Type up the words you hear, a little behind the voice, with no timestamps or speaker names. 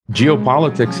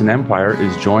Geopolitics and Empire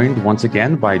is joined once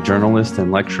again by journalist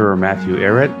and lecturer Matthew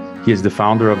Ehret. He is the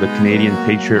founder of the Canadian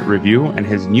Patriot Review, and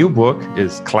his new book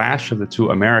is Clash of the Two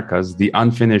Americas, The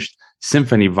Unfinished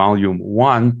Symphony, Volume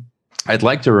 1. I'd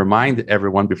like to remind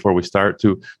everyone before we start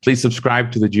to please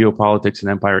subscribe to the Geopolitics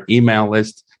and Empire email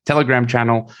list, Telegram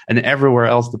channel, and everywhere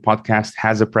else the podcast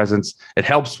has a presence. It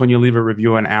helps when you leave a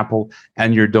review on Apple,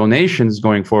 and your donations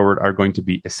going forward are going to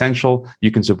be essential.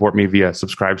 You can support me via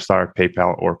Subscribestar,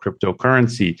 PayPal, or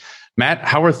cryptocurrency. Matt,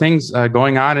 how are things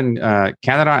going on in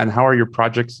Canada, and how are your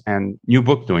projects and new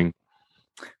book doing?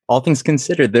 All things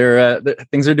considered,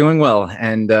 things are doing well,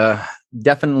 and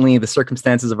definitely the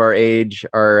circumstances of our age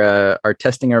are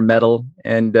testing our mettle,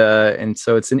 and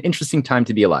so it's an interesting time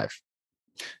to be alive.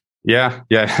 Yeah.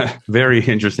 Very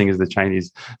interesting, as the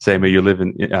Chinese say. May you live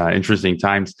in interesting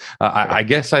times. I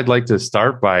guess I'd like to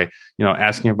start by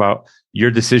asking about your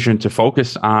decision to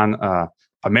focus on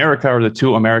America, or the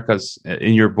two Americas,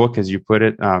 in your book, as you put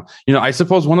it. I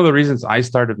suppose one of the reasons I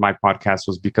started my podcast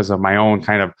was because of my own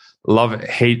kind of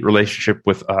love-hate relationship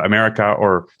with America,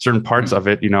 or certain parts of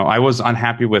it. I was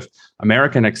unhappy with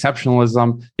American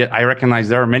exceptionalism, yet I recognize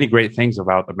there are many great things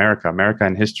about America. America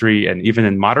in history, and even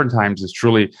in modern times, is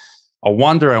truly a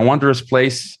wondrous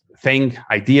place, thing,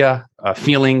 idea,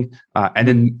 feeling,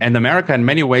 and America in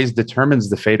many ways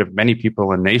determines the fate of many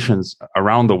people and nations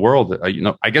around the world.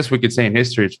 I guess we could say in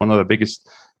history it's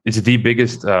the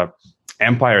biggest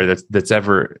empire that's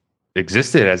ever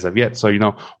existed as of yet. So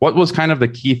what was kind of the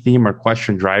key theme or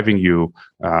question driving you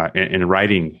in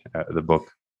writing the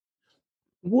book?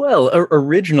 Well,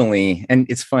 originally, and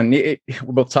it's fun, we're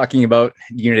both talking about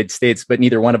the United States, but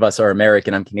neither one of us are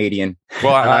American. I'm Canadian.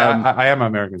 Well, I am an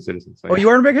American citizen. So yeah. Oh, you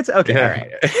are an American? Okay, yeah.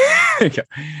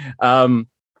 All right.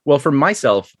 Well, for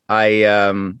myself, I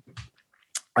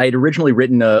had originally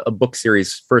written a book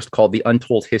series first called The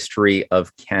Untold History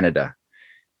of Canada.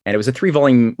 And it was a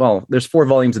 3-volume, well, there's 4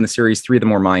 volumes in the series, 3 of them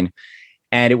were mine.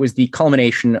 And it was the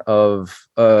culmination of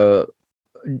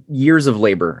years of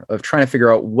labor of trying to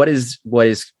figure out what is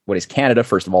Canada,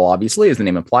 first of all, obviously, as the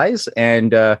name implies,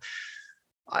 and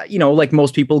like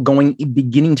most people,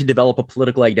 beginning to develop a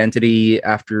political identity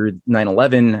after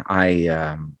 9/11.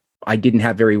 I didn't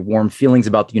have very warm feelings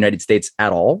about the United States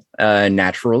at all,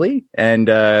 naturally, and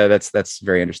that's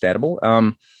very understandable.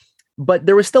 But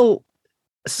there was still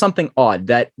something odd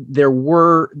that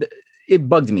it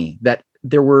bugged me that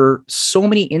there were so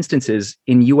many instances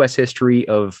in U.S. history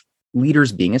of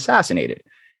leaders being assassinated.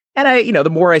 And the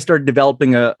more I started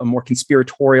developing a more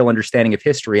conspiratorial understanding of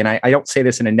history, and I don't say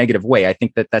this in a negative way, I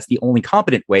think that that's the only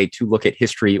competent way to look at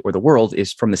history or the world,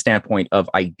 is from the standpoint of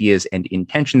ideas and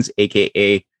intentions,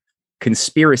 aka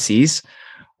conspiracies,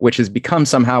 which has become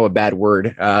somehow a bad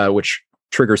word, which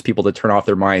triggers people to turn off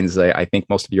their minds. I think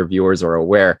most of your viewers are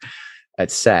aware.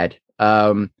 That's sad.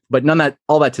 But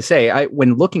all that to say,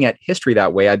 when looking at history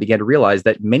that way, I began to realize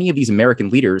that many of these American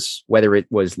leaders, whether it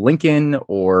was Lincoln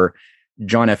or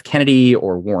John F. Kennedy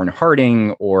or Warren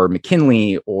Harding or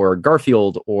McKinley or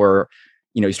Garfield, or,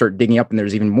 you start digging up and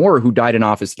there's even more who died in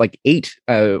office, like 8,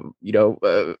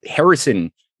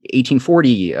 Harrison,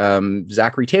 1840,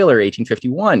 Zachary Taylor,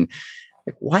 1851.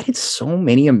 Like, why did so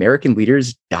many American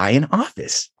leaders die in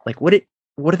office? Like, what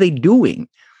are they doing?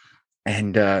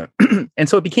 And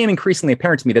so it became increasingly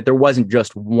apparent to me that there wasn't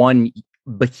just one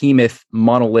behemoth,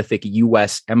 monolithic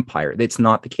U.S. empire. That's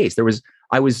not the case.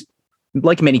 I was,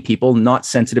 like many people, not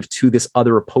sensitive to this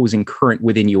other opposing current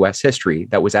within U.S. history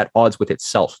that was at odds with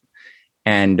itself.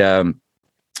 And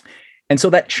so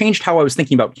that changed how I was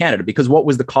thinking about Canada, because what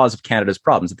was the cause of Canada's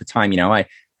problems at the time? I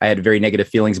had very negative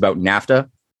feelings about NAFTA,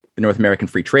 the North American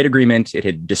Free Trade Agreement. It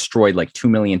had destroyed like 2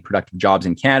 million productive jobs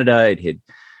in Canada. It had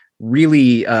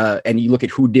really, and you look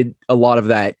at who did a lot of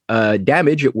that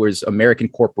damage, it was American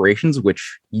corporations,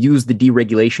 which used the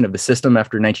deregulation of the system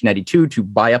after 1992 to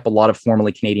buy up a lot of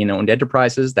formerly Canadian-owned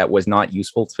enterprises that was not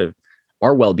useful to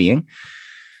our well-being.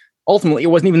 Ultimately, it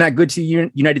wasn't even that good to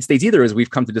the United States either, as we've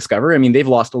come to discover. I mean, they've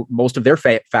lost most of their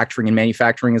factoring and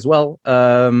manufacturing as well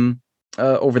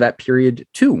over that period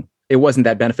too. It wasn't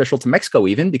that beneficial to Mexico,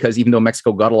 even because even though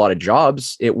Mexico got a lot of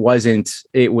jobs, it was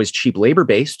cheap labor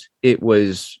based. It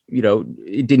was,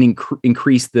 it didn't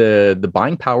increase the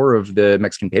buying power of the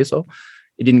Mexican peso.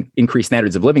 It didn't increase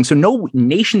standards of living. So no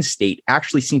nation state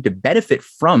actually seemed to benefit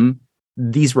from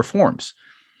these reforms.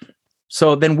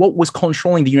 So then what was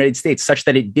controlling the United States such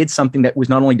that it did something that was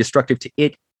not only destructive to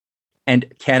it and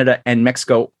Canada and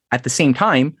Mexico at the same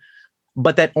time,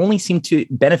 but that only seemed to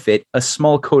benefit a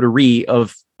small coterie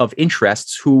of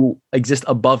interests who exist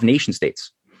above nation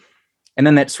states. And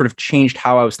then that sort of changed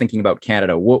how I was thinking about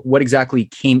Canada. What exactly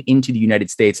came into the United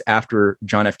States after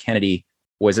John F. Kennedy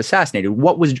was assassinated.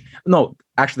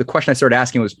 Actually, the question I started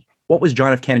asking was, what was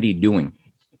John F. Kennedy doing?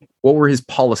 What were his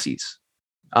policies?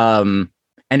 And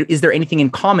is there anything in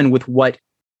common with what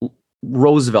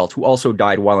Roosevelt, who also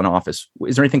died while in office,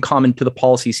 is there anything common to the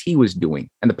policies he was doing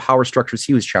and the power structures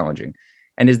he was challenging?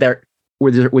 And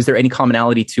was there any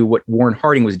commonality to what Warren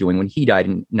Harding was doing when he died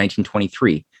in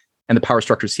 1923 and the power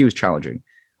structures he was challenging?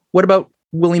 What about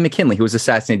William McKinley, who was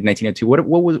assassinated in 1902?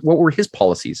 What were his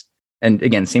policies? And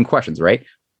again, same questions, right?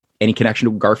 Any connection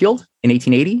to Garfield in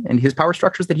 1880 and his power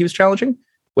structures that he was challenging?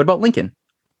 What about Lincoln?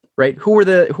 Right? Who were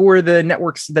the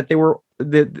networks that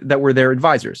were their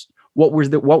advisors? What was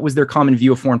their common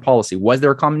view of foreign policy? Was there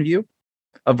a common view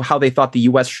of how they thought the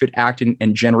U.S. should act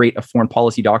and generate a foreign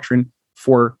policy doctrine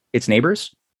for its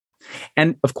neighbors?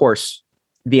 And of course,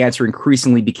 the answer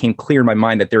increasingly became clear in my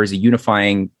mind that there is a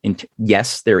unifying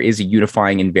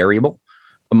invariable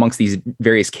amongst these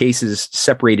various cases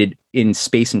separated in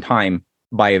space and time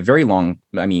by a very long,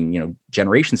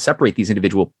 generations separate these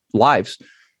individual lives.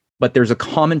 But there's a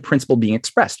common principle being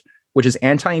expressed, which is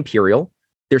anti-imperial.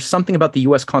 There's something about the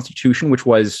US Constitution,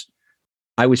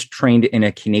 I was trained in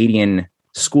a Canadian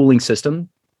schooling system,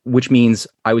 which means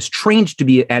I was trained to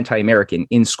be anti-American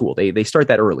in school. They start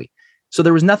that early. So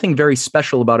there was nothing very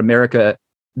special about America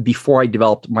before I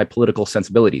developed my political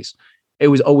sensibilities. It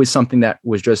was always something that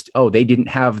was just, they didn't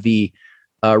have the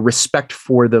respect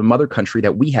for the mother country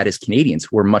that we had as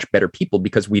Canadians. We're much better people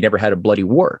because we never had a bloody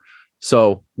war.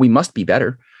 So we must be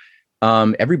better.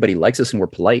 Everybody likes us and we're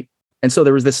polite. And so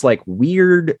there was this like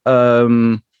weird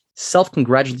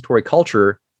self-congratulatory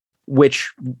culture,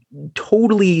 which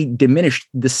totally diminished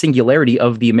the singularity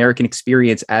of the American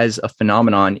experience as a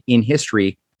phenomenon in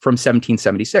history from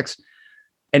 1776.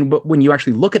 But when you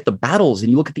actually look at the battles and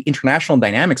you look at the international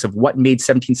dynamics of what made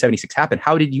 1776 happen,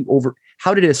 how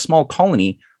did a small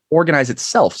colony organize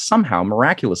itself somehow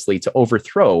miraculously to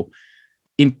overthrow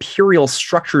imperial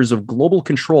structures of global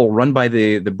control run by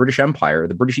the British Empire,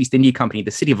 the British East India Company, the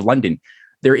City of London,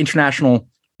 their international,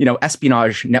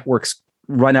 espionage networks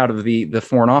run out of the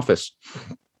Foreign Office?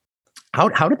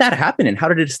 How did that happen? And how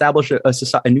did it establish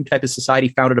a new type of society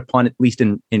founded upon, at least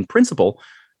in principle,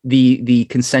 the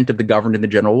consent of the governed and the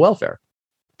general welfare?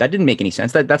 That didn't make any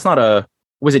sense.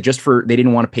 Was it just they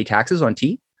didn't want to pay taxes on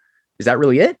tea? Is that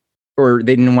really it? Or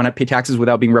they didn't want to pay taxes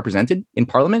without being represented in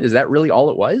Parliament? Is that really all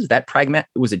it was?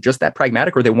 Was it just that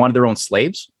pragmatic, or they wanted their own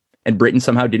slaves and Britain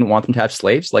somehow didn't want them to have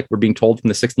slaves, like we're being told from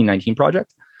the 1619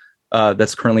 Project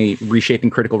that's currently reshaping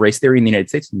critical race theory in the United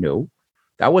States? No,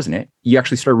 that wasn't it. You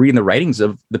actually start reading the writings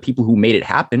of the people who made it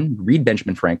happen. Read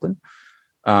Benjamin Franklin,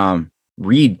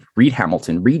 read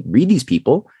Hamilton, read these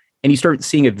people, and you start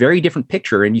seeing a very different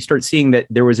picture. And you start seeing that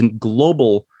there was a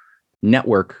global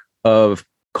network of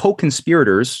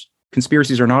co-conspirators.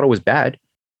 Conspiracies are not always bad.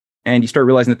 And you start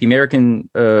realizing that the American,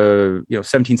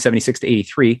 1776 to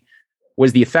 83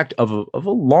 was the effect of a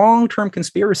long-term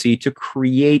conspiracy to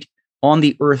create on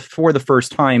the earth for the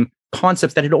first time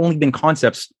concepts that had only been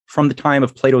concepts from the time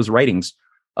of Plato's writings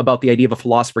about the idea of a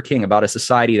philosopher king, about a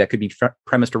society that could be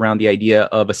premised around the idea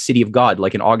of a city of God,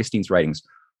 like in Augustine's writings,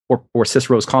 or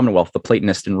Cicero's Commonwealth, the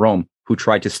Platonist in Rome, who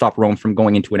tried to stop Rome from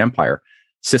going into an empire.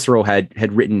 Cicero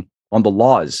had written on the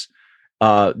laws,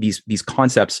 these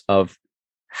concepts of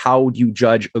how do you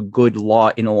judge a good law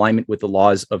in alignment with the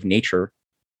laws of nature,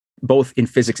 both in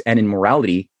physics and in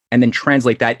morality, and then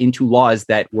translate that into laws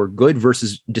that were good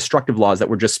versus destructive laws that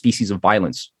were just species of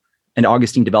violence. And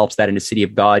Augustine develops that in a City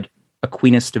of God.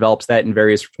 Aquinas develops that in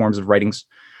various forms of writings.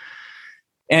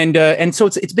 And so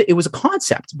it was a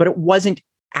concept, but it wasn't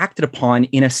acted upon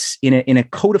in a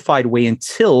codified way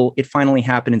until it finally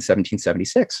happened in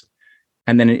 1776.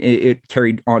 And then it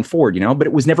carried on forward, but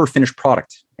it was never a finished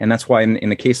product. And that's why in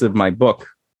the case of my book,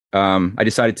 I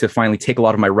decided to finally take a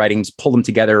lot of my writings, pull them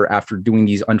together after doing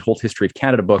these Untold History of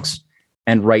Canada books,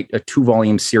 and write a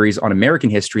 2-volume series on American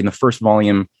history. And the first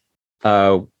volume,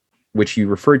 which you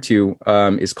referred to,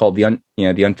 is called the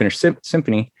Unfinished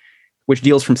Symphony, which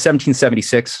deals from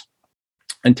 1776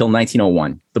 until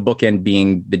 1901. The bookend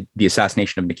being the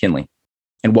assassination of McKinley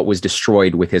and what was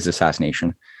destroyed with his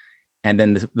assassination. And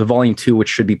then the volume 2, which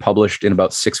should be published in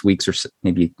about 6 weeks or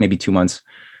maybe 2 months,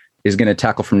 is going to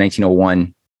tackle from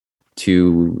 1901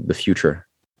 to the future,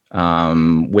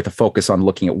 with a focus on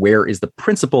looking at where is the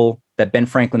principle that Ben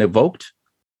Franklin evoked,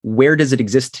 where does it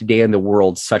exist today in the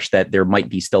world such that there might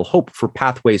be still hope for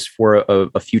pathways for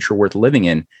a future worth living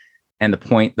in. And the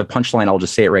punchline, I'll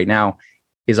just say it right now,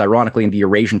 is ironically in the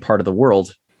Eurasian part of the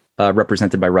world,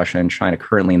 represented by Russia and China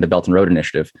currently in the Belt and Road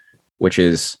Initiative, which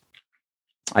is,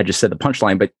 I just said the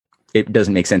punchline, but it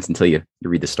doesn't make sense until you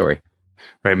read the story.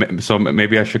 Right. So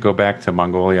maybe I should go back to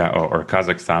Mongolia or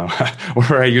Kazakhstan,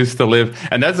 where I used to live.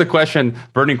 And that's a question,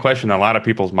 burning question in a lot of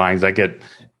people's minds. I get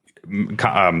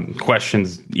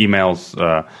questions, emails,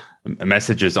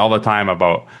 messages all the time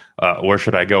about where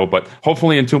should I go. But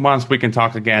hopefully in 2 months we can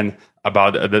talk again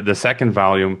about the second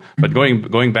volume. But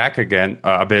going back again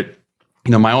a bit,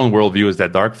 my own worldview is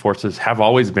that dark forces have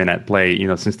always been at play,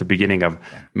 since the beginning of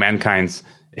mankind's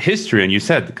history. And you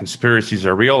said conspiracies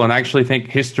are real, and I actually think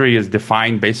history is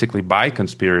defined basically by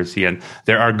conspiracy, and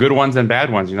there are good ones and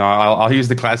bad ones. I'll use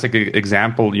the classic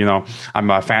example. I'm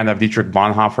a fan of Dietrich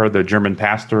Bonhoeffer, the German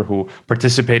pastor who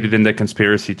participated in the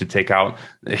conspiracy to take out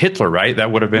Hitler, right?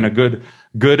 That would have been a good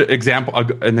example,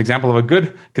 an example of a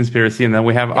good conspiracy. And then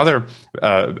we have other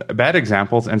bad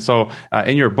examples. And so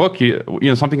in your book,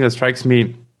 something that strikes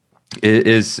me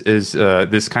is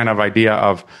this kind of idea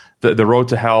of the road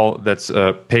to hell that's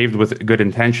paved with good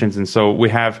intentions. And so we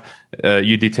have,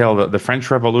 you detail the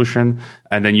French Revolution,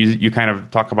 and then you kind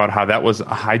of talk about how that was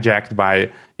hijacked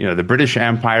by, the British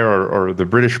Empire or the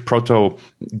British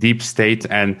proto-deep state.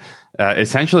 And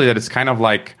essentially that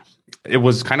it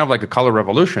was kind of like a color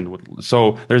revolution.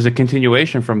 So there's a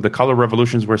continuation from the color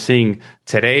revolutions we're seeing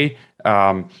today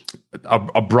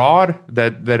abroad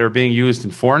that are being used in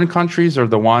foreign countries, or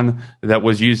the one that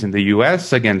was used in the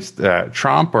US against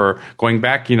Trump, or going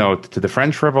back, to the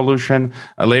French Revolution.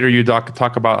 Later you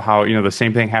talk about how, the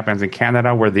same thing happens in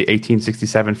Canada, where the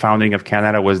 1867 founding of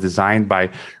Canada was designed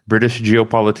by British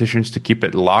geopoliticians to keep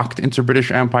it locked into British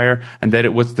Empire, and that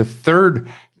it was the third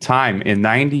time in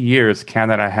 90 years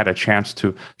Canada had a chance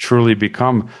to truly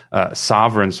become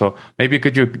sovereign. So maybe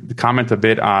could you comment a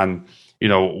bit on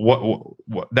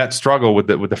what that struggle with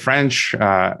the French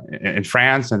in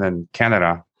France and then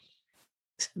Canada?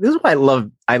 This is why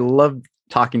I love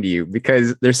talking to you,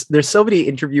 because there's so many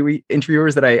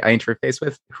interviewers that I interface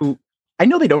with who I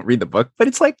know they don't read the book, but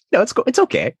it's like, no, it's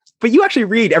okay. But you actually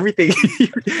read everything.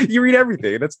 You read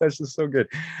everything. That's just so good.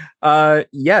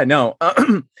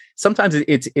 Sometimes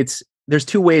it's there's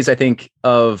two ways, I think,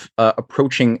 of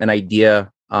approaching an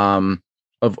idea of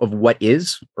what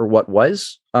is or what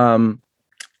was. And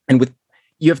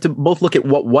you have to both look at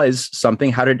what was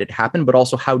something, how did it happen, but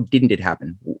also how didn't it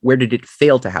happen? Where did it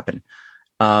fail to happen?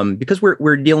 Because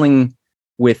we're dealing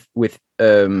with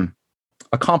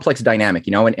a complex dynamic,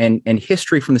 and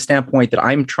history, from the standpoint that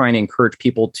I'm trying to encourage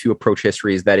people to approach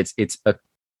history, is that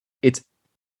it's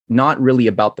not really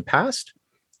about the past.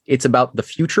 It's about the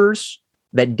futures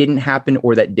that didn't happen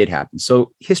or that did happen.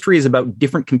 So history is about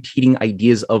different competing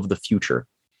ideas of the future.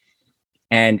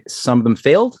 And some of them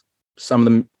failed, some of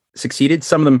them succeeded,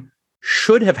 some of them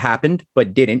should have happened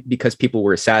but didn't, because people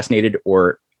were assassinated,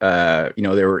 or there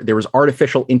was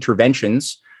artificial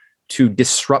interventions to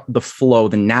disrupt the flow,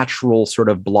 the natural sort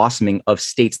of blossoming of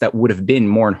states that would have been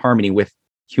more in harmony with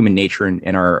human nature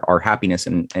and our happiness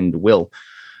and will.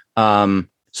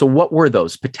 So what were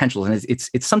those potentials? And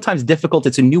it's sometimes difficult.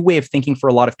 It's a new way of thinking for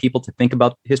a lot of people to think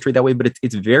about history that way, but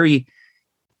it's very,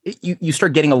 you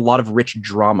start getting a lot of rich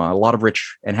drama,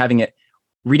 and having it,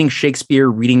 reading Shakespeare,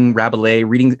 reading Rabelais,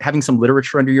 having some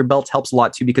literature under your belt helps a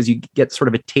lot too, because you get sort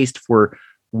of a taste for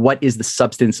what is the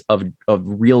substance of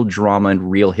real drama and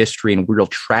real history and real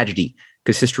tragedy,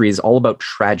 because history is all about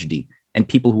tragedy, and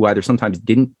people who either sometimes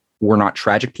were not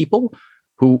tragic people,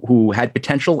 who had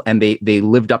potential and they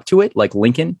lived up to it, like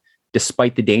Lincoln,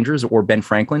 despite the dangers, or Ben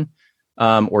Franklin,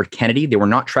 or Kennedy. They were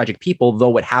not tragic people, though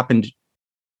what happened,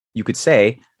 you could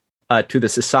say, to the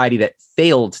society that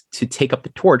failed to take up the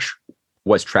torch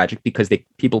was tragic, because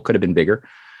people could have been bigger.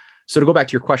 So to go back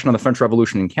to your question on the French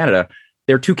Revolution in Canada,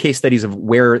 there are two case studies of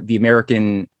where the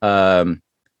American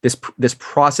this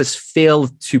process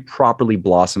failed to properly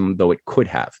blossom, though it could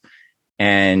have.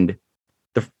 And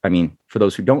for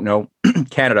those who don't know,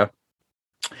 Canada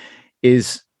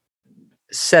is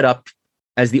set up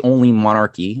as the only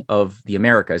monarchy of the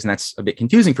Americas, and that's a bit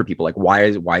confusing for people. Like, why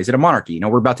is it a monarchy?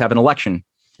 We're about to have an election.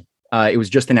 It was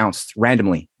just announced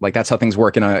randomly. Like, that's how things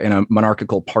work in a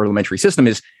monarchical parliamentary system.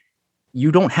 Is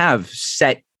you don't have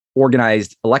set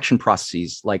organized election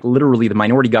processes. Like, literally, the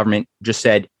minority government just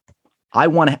said, we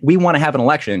want to have an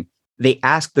election. They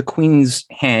asked the Queen's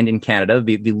hand in Canada,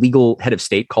 the legal head of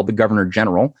state, called the Governor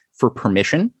General, for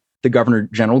permission. The Governor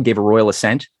General gave a royal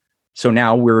assent. So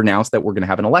now we're announced that we're going to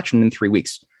have an election in 3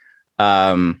 weeks.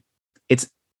 That's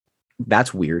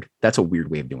weird. That's a weird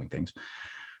way of doing things.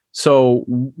 So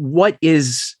what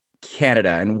is Canada,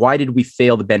 and why did we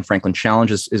fail the Ben Franklin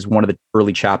Challenge is one of the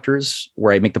early chapters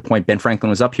where I make the point. Ben Franklin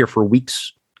was up here for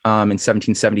weeks in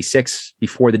 1776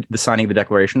 before the signing of the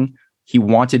Declaration. He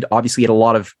obviously had a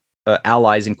lot of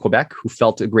allies in Quebec who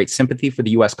felt a great sympathy for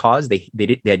the U.S. cause. They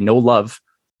had no love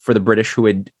for the British, who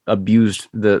had abused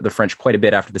the French quite a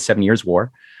bit after the 7 Years'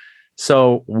 War.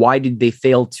 So why did they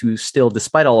fail to still,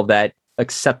 despite all of that,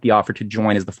 accept the offer to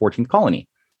join as the 14th colony?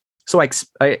 So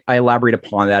I elaborate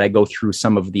upon that. I go through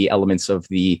some of the elements of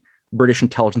the British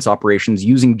intelligence operations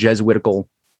using Jesuitical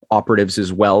operatives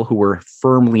as well, who were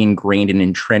firmly ingrained and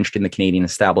entrenched in the Canadian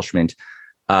establishment.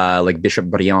 Like Bishop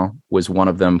Briand was one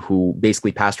of them, who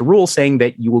basically passed a rule saying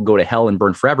that you will go to hell and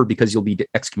burn forever because you'll be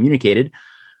excommunicated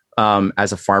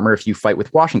as a farmer if you fight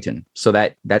with Washington. So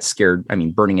that scared,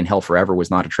 burning in hell forever was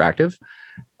not attractive.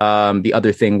 The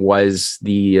other thing was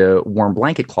the warm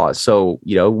blanket clause. So,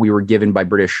 we were given by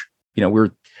British,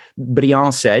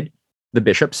 Briand said, the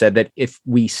bishop said that if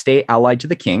we stay allied to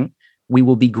the king, we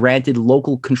will be granted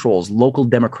local controls, local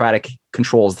democratic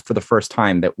controls for the first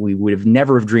time that we would have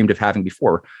never have dreamed of having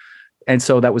before. And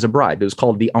so that was a bribe. It was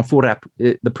called the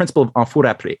principle of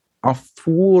enfourrapé,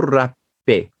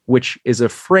 which is a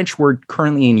French word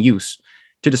currently in use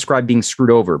to describe being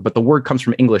screwed over. But the word comes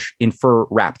from English infer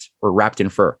wrapped, or wrapped in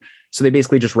fur. So they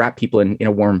basically just wrap people in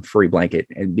a warm furry blanket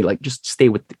and be like, just stay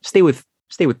with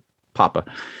Papa.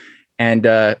 And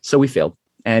so we failed.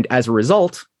 And as a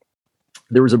result,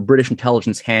 there was a British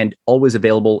intelligence hand always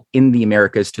available in the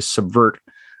Americas to subvert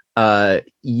the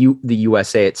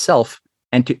USA itself,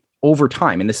 and to over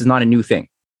time. And this is not a new thing.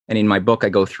 And in my book, I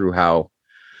go through how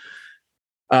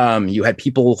you had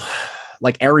people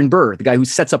like Aaron Burr, the guy who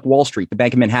sets up Wall Street, the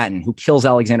Bank of Manhattan, who kills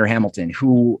Alexander Hamilton,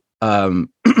 who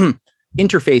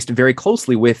interfaced very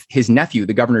closely with his nephew,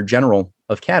 the Governor General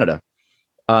of Canada,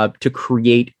 to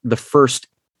create the first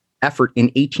effort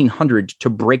in 1800 to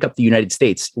break up the United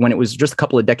States when it was just a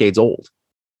couple of decades old.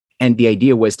 And the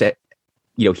idea was that,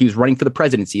 he was running for the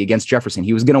presidency against Jefferson.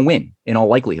 He was going to win in all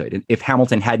likelihood. If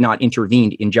Hamilton had not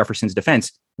intervened in Jefferson's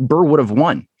defense, Burr would have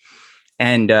won.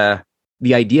 And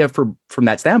the idea from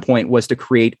that standpoint was to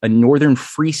create a Northern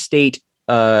Free State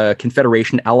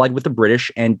confederation allied with the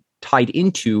British and tied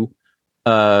into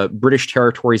British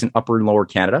territories in Upper and Lower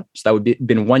Canada. So that would have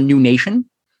been one new nation,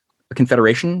 a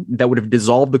confederation that would have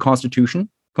dissolved the Constitution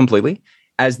completely,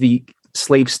 as the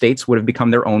slave states would have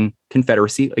become their own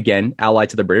confederacy, again, allied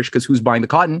to the British, because who's buying the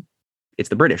cotton? It's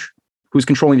the British. Who's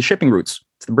controlling the shipping routes?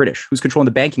 It's the British. Who's controlling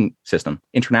the banking system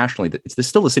internationally? It's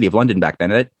still the City of London back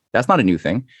then. That's not a new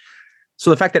thing. So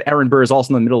the fact that Aaron Burr is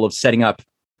also in the middle of setting up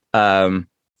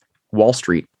Wall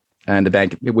Street and the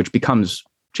bank, which becomes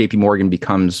JP Morgan,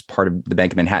 becomes part of the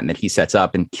Bank of Manhattan that he sets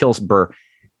up and kills Burr,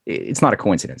 it's not a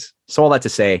coincidence. So all that to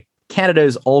say, Canada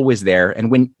is always there. And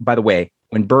when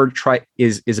Burr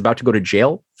is about to go to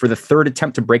jail for the third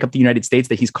attempt to break up the United States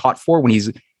that he's caught for, when he's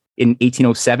in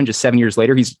 1807, just 7 years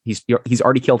later, he's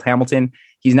already killed Hamilton.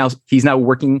 He's now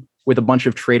working with a bunch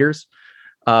of traitors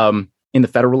in the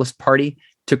Federalist Party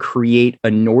to create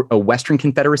a Western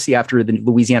Confederacy after the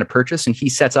Louisiana Purchase, and he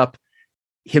sets up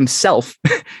himself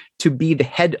to be the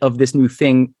head of this new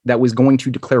thing that was going to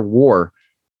declare war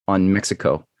on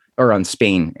Mexico, or on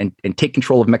Spain, and take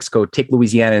control of Mexico, take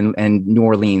Louisiana and New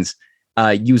Orleans,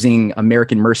 using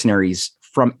American mercenaries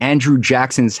from Andrew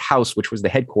Jackson's house, which was the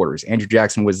headquarters. Andrew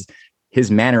Jackson his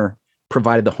manor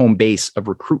provided the home base of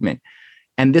recruitment.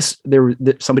 And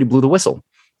somebody blew the whistle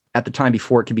at the time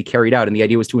before it could be carried out. And the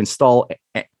idea was to install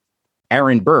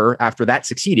Aaron Burr, after that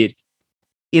succeeded,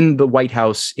 in the White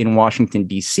House in Washington,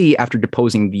 D.C., after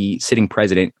deposing the sitting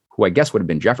president, who I guess would have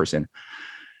been Jefferson.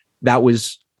 That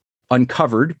was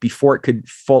uncovered before it could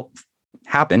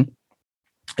happen.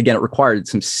 Again, it required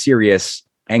some serious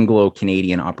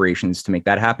Anglo-Canadian operations to make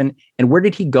that happen. And where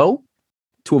did he go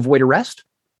to avoid arrest?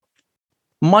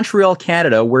 Montreal,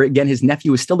 Canada, where, again, his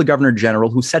nephew is still the Governor General,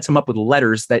 who sets him up with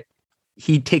letters that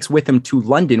he takes with him to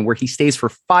London, where he stays for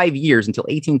 5 years until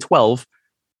 1812.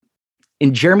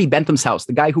 In Jeremy Bentham's house,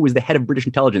 the guy who was the head of British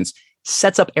intelligence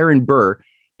sets up Aaron Burr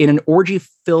in an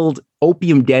orgy-filled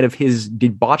opium den of his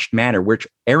debauched manor, which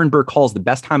Aaron Burr calls the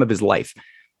best time of his life,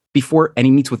 and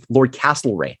he meets with Lord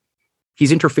Castlereagh.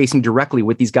 He's interfacing directly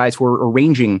with these guys who are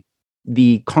arranging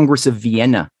the Congress of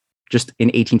Vienna just in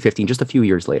 1815, just a few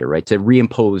years later, right, to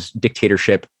reimpose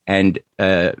dictatorship and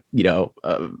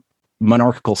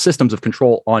monarchical systems of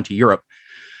control onto Europe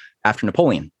after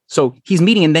Napoleon. So he's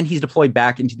meeting, and then he's deployed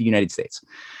back into the United States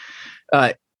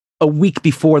a week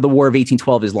before the War of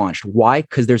 1812 is launched. Why?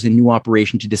 Because there's a new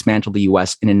operation to dismantle the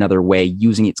U.S. in another way,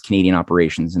 using its Canadian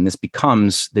operations. And this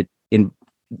becomes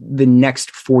the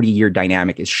next 40-year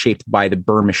dynamic is shaped by the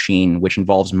Burr machine, which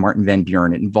involves Martin Van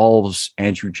Buren. It involves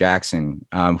Andrew Jackson,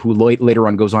 who later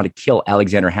on goes on to kill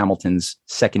Alexander Hamilton's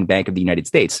second Bank of the United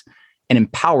States and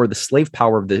empower the slave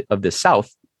power of the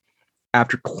South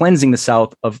after cleansing the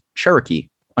South of Cherokee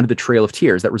under the Trail of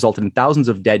Tears that resulted in thousands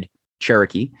of dead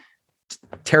Cherokee,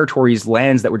 territories,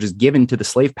 lands that were just given to the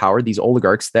slave power, these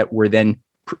oligarchs that were then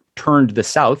turned the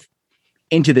South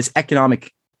into this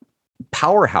economic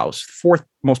powerhouse, fourth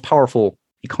most powerful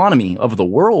economy of the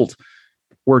world,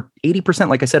 where 80%,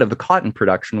 like I said, of the cotton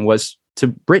production was to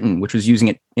Britain, which was using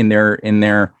it in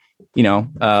their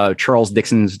Charles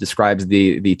Dickens describes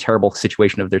the terrible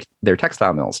situation of their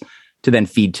textile mills to then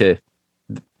feed to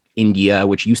India,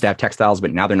 which used to have textiles,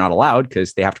 but now they're not allowed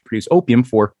because they have to produce opium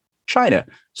for China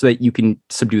so that you can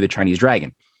subdue the Chinese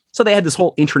dragon. So they had this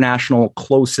whole international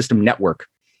closed system network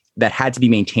that had to be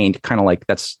maintained, kind of like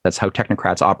that's how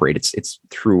technocrats operate. It's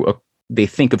through they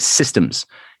think of systems,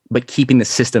 but keeping the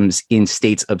systems in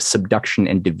states of subduction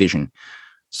and division.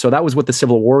 So that was what the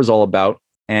Civil War is all about.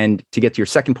 And to get to your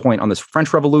second point on this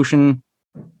French Revolution,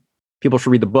 people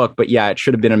should read the book, but yeah, it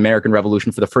should have been an American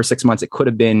Revolution. For the first 6 months, it could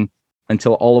have been,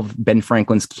 until all of Ben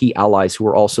Franklin's key allies, who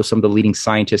were also some of the leading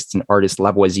scientists and artists,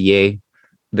 Lavoisier,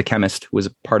 the chemist, who was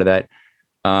a part of that.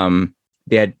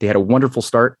 They had a wonderful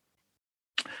start,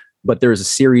 but there's a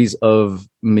series of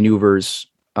maneuvers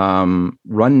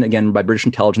run again by British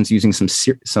intelligence using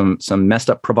some messed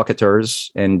up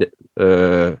provocateurs and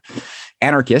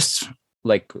anarchists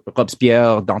like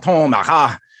Robespierre, Danton,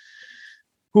 Marat,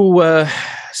 who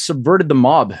subverted the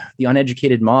mob, the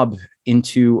uneducated mob,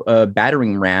 into a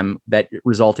battering ram that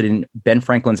resulted in Ben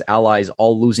Franklin's allies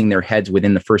all losing their heads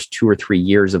within the first 2 or 3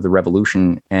 years of the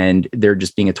revolution. And there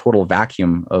just being a total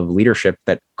vacuum of leadership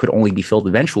that could only be filled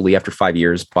eventually after 5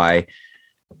 years by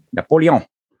Napoleon,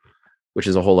 which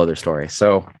is a whole other story.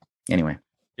 So anyway.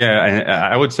 Yeah, and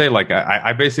I would say, like,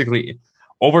 I basically,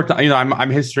 over time, I'm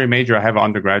a history major. I have an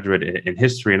undergraduate in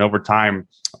history, and over time,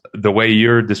 the way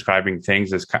you're describing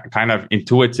things is kind of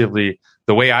intuitively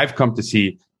the way I've come to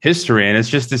see history, and it's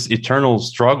just this eternal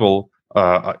struggle,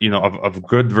 of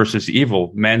good versus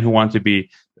evil, men who want to be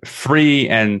free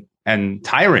and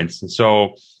tyrants. And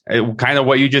so, kind of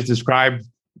what you just described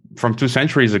from 2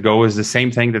 centuries ago is the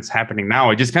same thing that's happening now.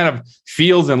 It just kind of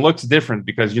feels and looks different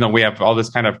because we have all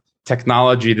this kind of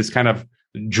technology, this kind of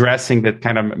dressing that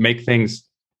kind of make things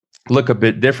look a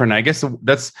bit different. I guess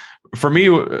that's, for me,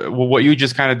 what you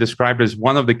just kind of described as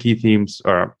one of the key themes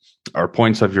or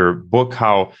points of your book,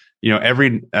 how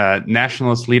every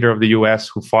nationalist leader of the U.S.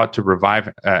 who fought to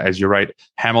revive, as you write,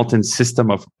 Hamilton's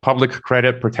system of public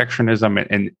credit, protectionism,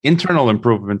 and internal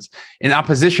improvements in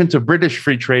opposition to British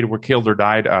free trade were killed or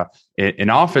died in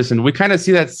office. And we kind of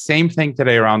see that same thing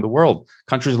today around the world.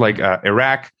 Countries like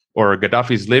Iraq or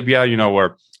Gaddafi's Libya,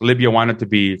 where Libya wanted to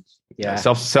be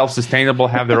self-sustainable,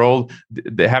 have their own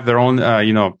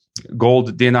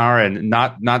gold dinar and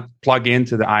not plug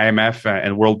into the IMF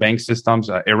and World Bank systems,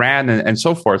 Iran and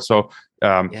so forth. So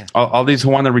all these who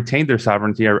want to retain their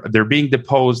sovereignty they're being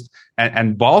deposed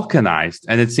and balkanized.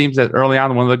 And it seems that early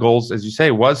on, one of the goals, as you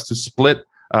say, was to split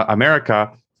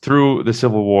America through the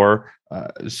Civil War.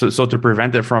 So to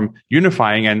prevent it from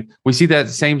unifying, and we see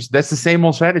that's the same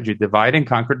old strategy: divide and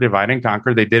conquer, divide and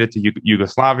conquer. They did it to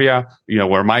Yugoslavia,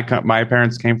 where my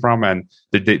parents came from, and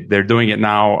they're doing it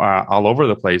now all over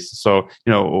the place. So,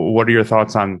 what are your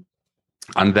thoughts on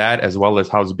that, as well as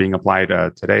how it's being applied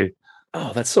today?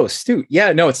 Oh, that's so astute.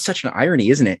 Yeah, no, it's such an irony,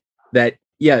 isn't it? That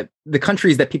the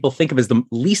countries that people think of as the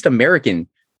least American,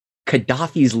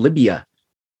 Gaddafi's Libya,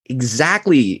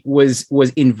 exactly was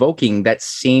invoking that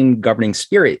same governing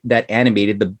spirit that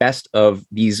animated the best of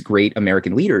these great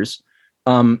American leaders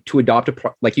to adopt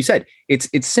like you said,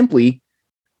 it's simply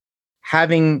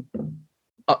having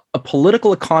a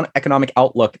political economic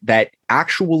outlook that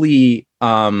actually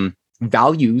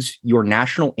values your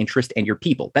national interest and your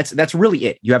people. That's really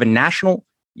it. You have a national.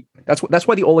 That's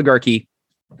why the oligarchy,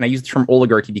 and I use the term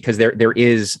oligarchy because there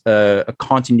is a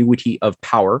continuity of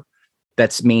power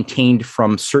that's maintained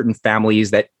from certain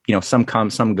families that, some come,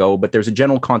 some go, but there's a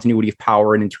general continuity of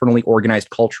power and internally organized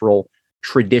cultural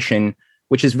tradition,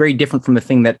 which is very different from the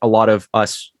thing that a lot of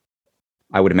us,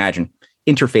 I would imagine,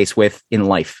 interface with in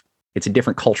life. It's a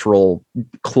different cultural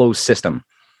closed system,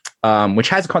 which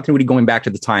has a continuity going back to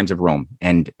the times of Rome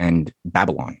and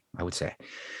Babylon, I would say.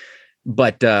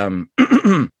 But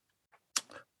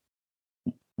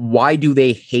why do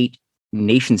they hate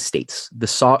nation states?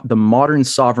 The modern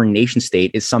sovereign nation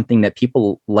state is something that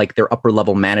people like their upper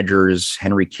level managers,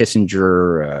 Henry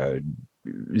Kissinger,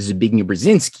 Zbigniew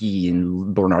Brzezinski,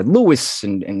 and Bernard Lewis,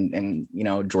 and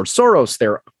George Soros.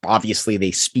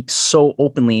 They speak so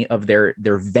openly of their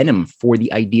venom for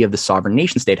the idea of the sovereign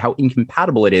nation state, how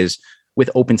incompatible it is with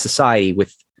open society,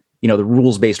 with the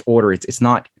rules based order. It's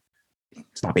not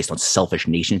based on selfish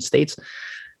nation states.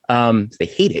 They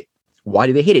hate it. Why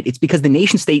do they hate it? It's because the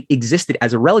nation state existed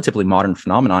as a relatively modern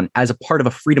phenomenon, as a part of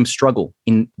a freedom struggle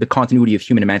in the continuity of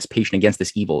human emancipation against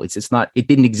this evil. It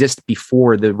didn't exist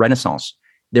before the Renaissance.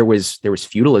 There was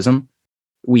feudalism.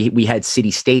 We had city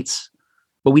states,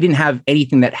 but we didn't have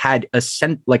anything that had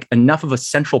enough of a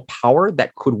central power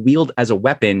that could wield as a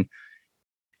weapon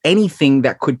anything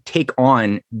that could take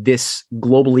on this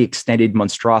globally extended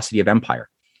monstrosity of empire.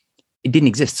 It didn't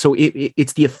exist. So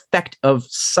it's the effect of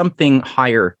something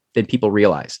higher than people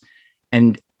realize.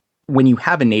 And when you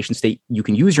have a nation state, you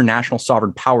can use your national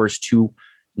sovereign powers to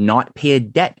not pay a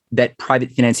debt that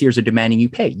private financiers are demanding you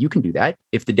pay. You can do that.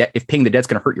 If paying the debt's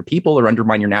going to hurt your people or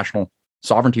undermine your national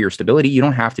sovereignty or stability, you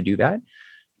don't have to do that.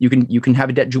 You can have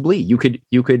a debt jubilee. You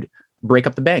could break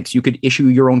up the banks. You could issue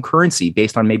your own currency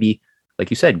based on maybe, like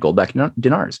you said, gold-backed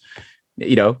dinars.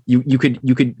 You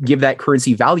could give that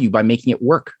currency value by making it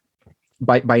work,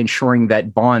 by ensuring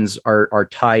that bonds are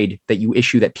tied, that you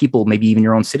issue, that people, maybe even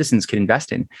your own citizens, can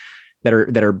invest in, that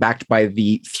are backed by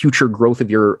the future growth of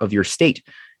your state.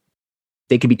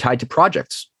 They could be tied to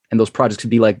projects, and those projects could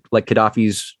be like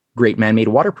Gaddafi's great man-made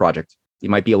water project.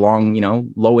 It might be a long,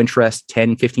 low interest,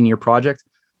 10, 15-year project,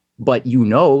 but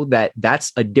that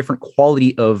that's a different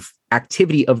quality of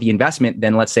activity of the investment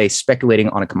than, let's say, speculating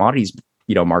on a commodities,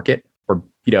 market, or,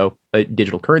 a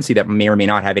digital currency that may or may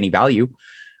not have any value.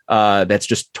 That's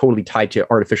just totally tied to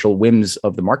artificial whims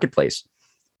of the marketplace.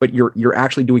 But you're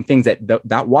actually doing things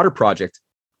that water project,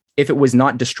 if it was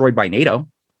not destroyed by NATO,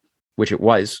 which it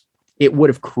was, it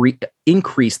would have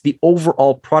increased the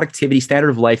overall productivity standard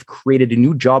of life, created a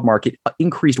new job market,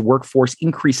 increased workforce,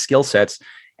 increased skill sets,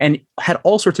 and had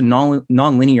all sorts of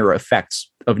non-linear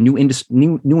effects of new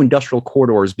industrial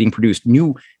corridors being produced,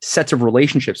 new sets of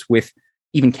relationships with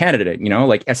even Canada,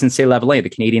 like SNC-Lavalin, the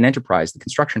Canadian enterprise, the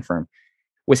construction firm,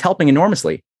 was helping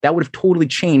enormously. That would have totally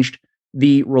changed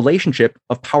the relationship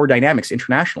of power dynamics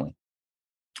internationally.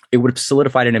 It would have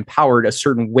solidified and empowered a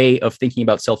certain way of thinking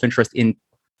about self-interest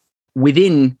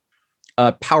within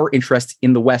power interests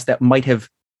in the West that might have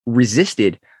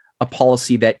resisted a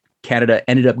policy that Canada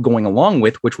ended up going along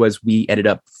with, which was we ended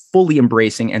up fully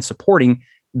embracing and supporting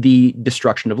the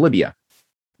destruction of Libya.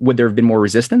 Would there have been more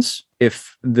resistance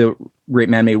if the Great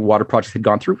Man-Made Water Project had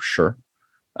gone through? Sure.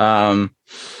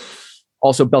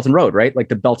 Also, Belt and Road, right? Like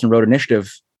the Belt and Road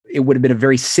Initiative, it would have been a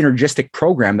very synergistic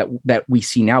program that we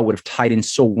see now would have tied in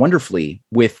so wonderfully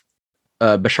with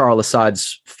Bashar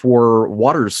al-Assad's Four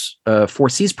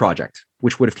Seas project,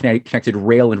 which would have connected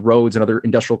rail and roads and other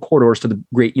industrial corridors to the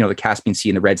great, the Caspian Sea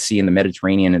and the Red Sea and the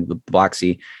Mediterranean and the Black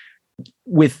Sea,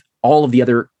 with all of the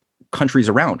other countries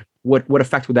around. What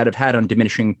effect would that have had on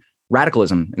diminishing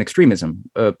radicalism and extremism,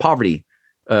 poverty,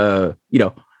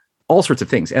 all sorts of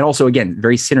things? And also, again,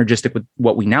 very synergistic with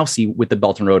what we now see with the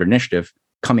Belt and Road Initiative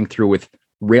coming through with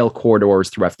rail corridors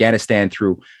through Afghanistan,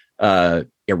 through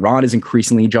Iran is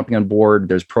increasingly jumping on board.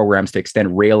 There's programs to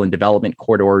extend rail and development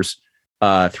corridors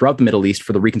throughout the Middle East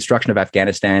for the reconstruction of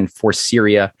Afghanistan, for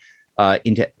Syria,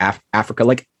 into Africa.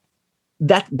 Like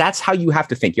that's how you have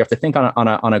to think. You have to think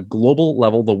on a global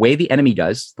level, the way the enemy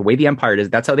does, the way the empire does.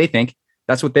 That's how they think.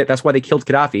 That's why they killed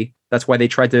Gaddafi. That's why they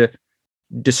tried to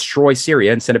destroy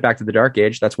Syria and send it back to the Dark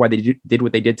Age. That's why they did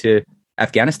what they did to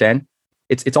Afghanistan.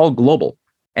 It's all global,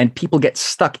 and people get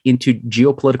stuck into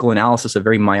geopolitical analysis of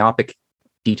very myopic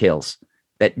details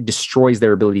that destroys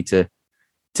their ability to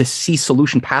see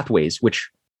solution pathways. Which,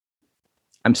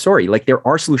 I'm sorry, like there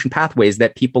are solution pathways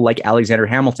that people like Alexander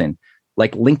Hamilton,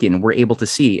 like Lincoln, were able to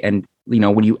see. And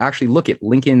when you actually look at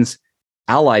Lincoln's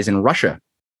allies in Russia,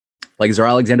 like Tsar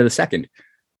Alexander II.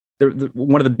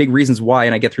 One of the big reasons why,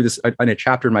 and I get through this in a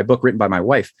chapter in my book written by my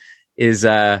wife, is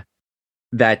that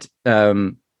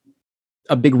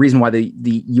a big reason why the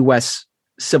U.S.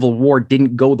 Civil War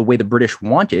didn't go the way the British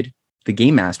wanted, the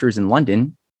game masters in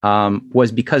London,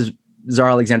 was because Tsar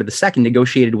Alexander II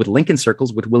negotiated with Lincoln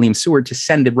circles with William Seward to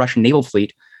send the Russian naval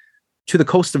fleet to the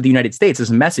coast of the United States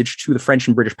as a message to the French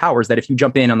and British powers that if you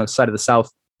jump in on the side of the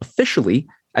South officially,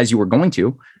 as you were going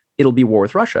to, it'll be war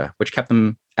with Russia, which kept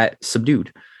them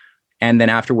subdued. And then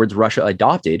afterwards, Russia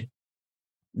adopted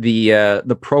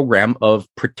the program of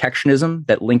protectionism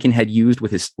that Lincoln had used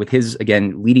with his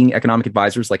again leading economic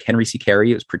advisors like Henry C.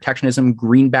 Carey. It was protectionism,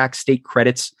 greenback state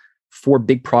credits for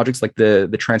big projects like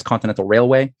the Transcontinental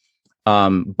Railway,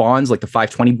 bonds like the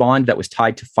 520 bond that was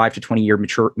tied to 5 to 20 year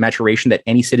maturation that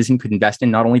any citizen could invest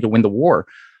in, not only to win the war,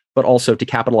 but also to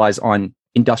capitalize on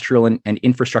industrial and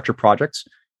infrastructure projects.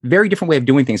 Very different way of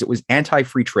doing things. It was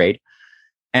anti-free trade.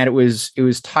 And it was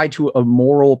tied to a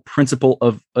moral principle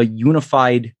of a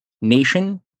unified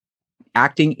nation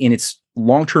acting in its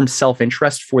long-term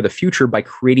self-interest for the future by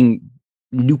creating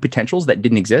new potentials that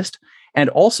didn't exist, and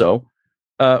also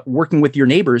working with your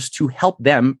neighbors to help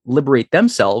them liberate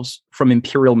themselves from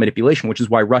imperial manipulation, which is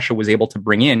why Russia was able to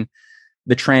bring in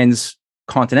the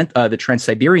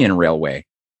Trans-Siberian Railway,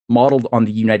 modeled on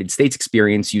the United States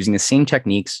experience using the same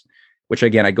techniques, which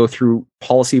again, I go through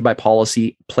policy by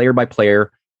policy, player by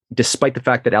player, despite the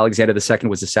fact that Alexander II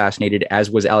was assassinated,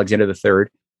 as was Alexander III,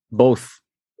 both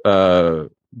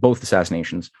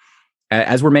assassinations,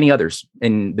 as were many others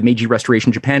in the Meiji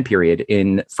Restoration Japan period,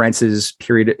 in France's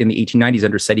period in the 1890s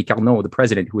under Sadi Carnot, the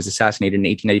president, who was assassinated in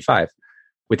 1895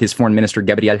 with his foreign minister,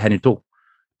 Gabriel Hanotaux.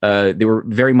 They were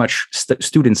very much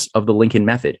students of the Lincoln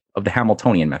method, of the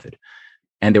Hamiltonian method.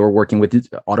 And they were working with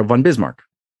Otto von Bismarck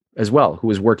as well, who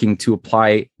was working to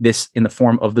apply this in the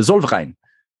form of the Zollverein,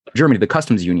 Germany, the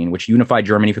customs union, which unified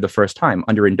Germany for the first time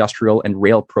under industrial and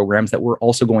rail programs that were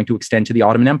also going to extend to the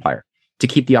Ottoman Empire to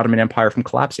keep the Ottoman Empire from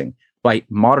collapsing by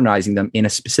modernizing them in a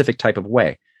specific type of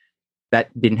way. That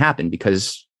didn't happen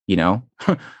because, the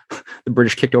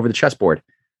British kicked over the chessboard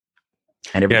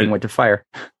and everything went to fire.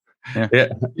 Yeah.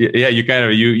 You kind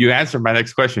of you answered my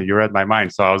next question. You read my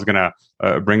mind, so I was gonna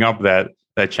bring up that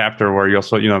chapter where you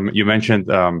also you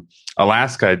mentioned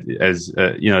Alaska as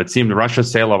it seemed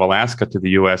Russia's sale of Alaska to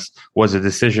the U.S. was a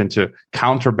decision to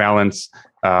counterbalance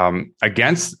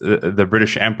against the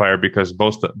British Empire, because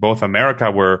both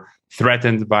America were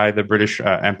threatened by the British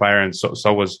Empire, and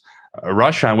so was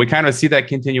Russia. And we kind of see that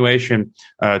continuation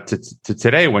to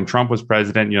today. When Trump was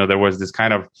president, there was this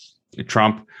kind of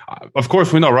Trump. Of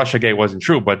course, we know Russiagate wasn't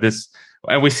true, but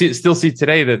and we still see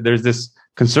today that there's this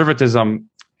conservatism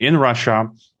in Russia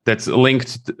that's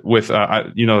linked with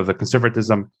the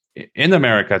conservatism in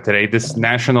America today. This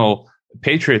national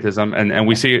patriotism, and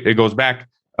we see it goes back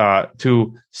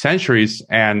 2 centuries.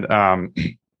 And I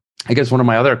guess one of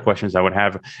my other questions I would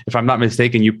have, if I'm not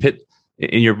mistaken, you pit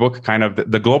in your book kind of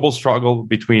the global struggle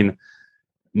between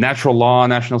natural law,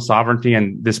 national sovereignty,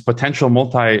 and this potential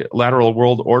multilateral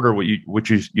world order,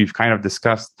 which you've kind of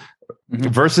discussed,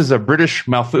 versus a British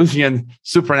Malthusian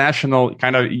supranational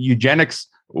kind of eugenics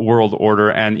world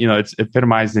order. And it's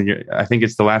epitomized in I think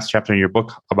it's the last chapter in your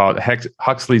book about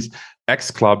Huxley's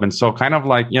X Club. And so kind of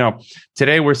like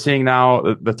today we're seeing now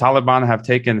the Taliban have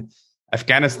taken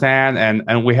Afghanistan,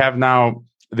 and we have now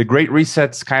the Great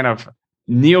Reset's kind of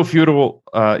neo-feudal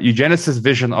eugenicist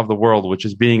vision of the world, which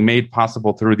is being made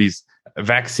possible through these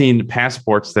vaccine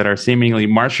passports that are seemingly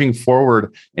marching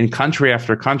forward in country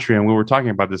after country. And we were talking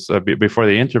about this before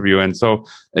the interview. And so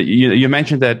you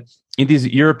mentioned that in these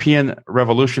European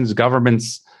revolutions,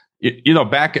 governments,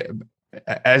 back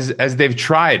as they've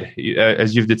tried,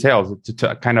 as you've detailed,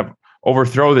 to kind of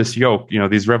overthrow this yoke,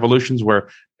 these revolutions where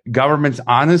governments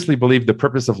honestly believed the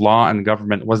purpose of law and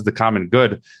government was the common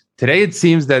good. Today, it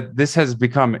seems that this has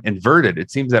become inverted. It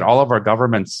seems that all of our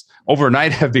governments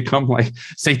overnight have become like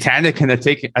satanic and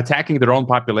attacking their own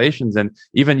populations. And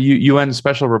even UN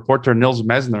Special Rapporteur Nils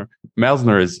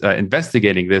Melsner is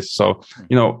investigating this. So,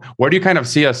 where do you kind of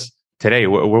see us today?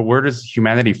 Where does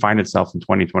humanity find itself in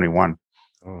 2021?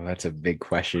 Oh, that's a big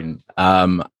question.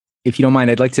 If you don't mind,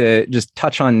 I'd like to just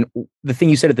touch on the thing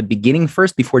you said at the beginning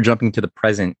first before jumping to the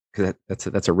present, because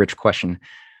that's a rich question.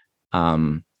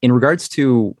 In regards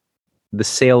to the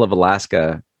sale of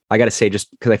Alaska, I got to say,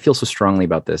 just because I feel so strongly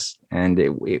about this, and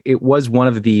it was one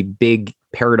of the big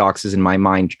paradoxes in my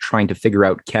mind trying to figure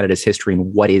out Canada's history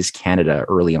and what is Canada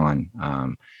early on.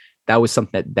 That was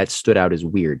something that stood out as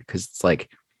weird, because it's like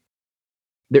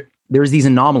there's these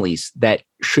anomalies that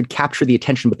should capture the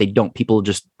attention, but they don't. People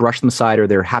just brush them aside, or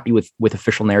they're happy with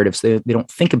official narratives. They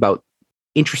don't think about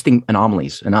interesting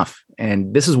anomalies enough.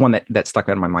 And this is one that stuck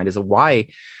out in my mind, is why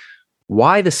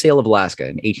the sale of Alaska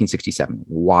in 1867?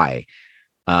 Why?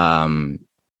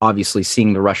 Obviously,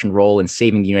 seeing the Russian role in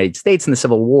saving the United States in the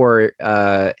Civil War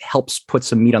helps put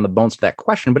some meat on the bones to that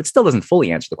question, but it still doesn't fully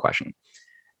answer the question.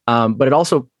 But it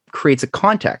also creates a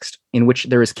context in which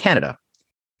there is Canada.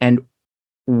 And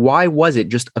why was it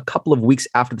just a couple of weeks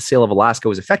after the sale of Alaska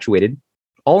was effectuated,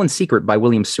 all in secret by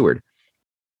William Seward?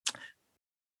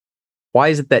 Why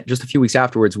is it that just a few weeks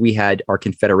afterwards, we had our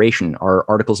Confederation, our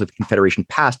Articles of Confederation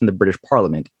passed in the British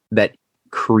Parliament that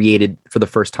created for the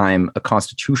first time a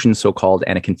constitution, so-called,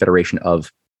 and a confederation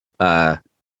of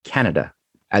Canada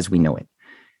as we know it?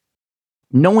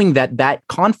 Knowing that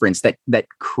conference that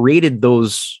created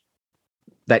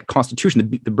that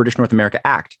constitution, the British North America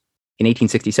Act in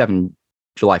 1867,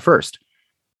 July 1st,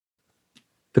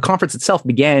 the conference itself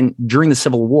began during the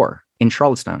Civil War in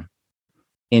Charlottetown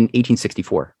in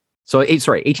 1864. So,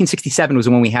 1867 was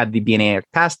when we had the BNA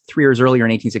Act passed. 3 years earlier,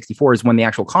 in 1864, is when the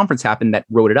actual conference happened that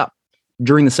wrote it up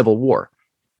during the Civil War.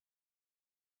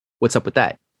 What's up with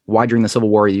that? Why during the Civil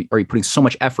War are you putting so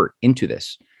much effort into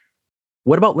this?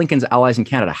 What about Lincoln's allies in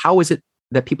Canada? How is it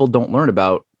that people don't learn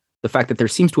about the fact that there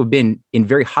seems to have been, in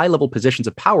very high-level positions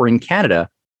of power in Canada,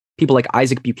 people like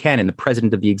Isaac Buchanan, the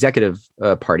president of the Executive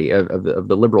Party, of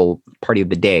the Liberal Party of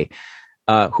the day,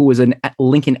 who was a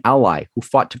Lincoln ally, who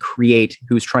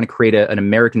was trying to create an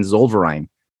American Zollverein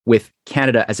with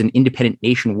Canada as an independent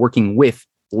nation working with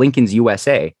Lincoln's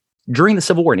USA during the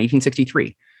Civil War in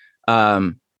 1863,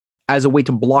 as a way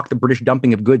to block the British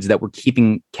dumping of goods that were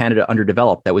keeping Canada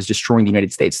underdeveloped, that was destroying the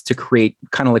United States, to create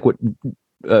kind of like what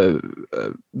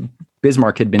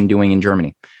Bismarck had been doing in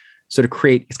Germany. So to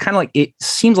create, it's kind of like, it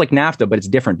seems like NAFTA, but it's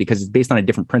different because it's based on a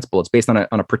different principle. It's based on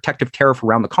a protective tariff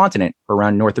around the continent,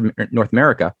 around North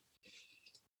America,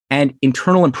 and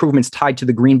internal improvements tied to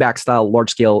the greenback style large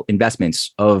scale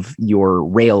investments of your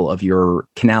rail, of your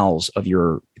canals, of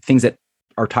your things that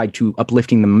are tied to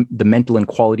uplifting the mental and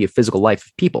quality of physical life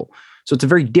of people. So it's a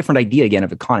very different idea again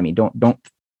of economy. Don't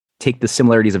take the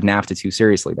similarities of NAFTA too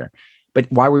seriously there. But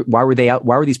why were they out?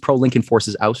 Why were these pro-Lincoln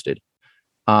forces ousted?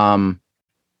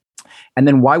 And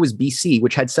then why was BC,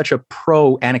 which had such a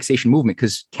pro-annexation movement,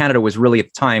 because Canada was really at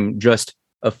the time just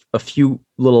a few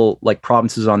little like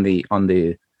provinces on the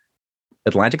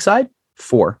Atlantic side,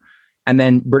 4, and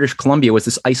then British Columbia was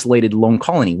this isolated lone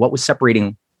colony. What was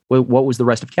separating? What was the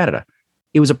rest of Canada?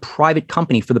 It was a private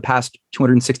company for the past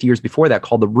 260 years before that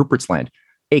called the Rupert's Land,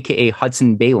 aka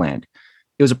Hudson Bay Land.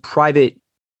 It was a private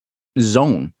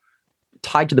zone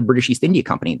tied to the British East India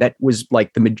Company that was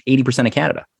like the 80% of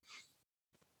Canada.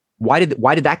 Why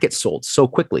did that get sold so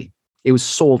quickly? It was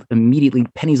sold immediately,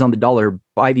 pennies on the dollar,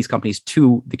 by these companies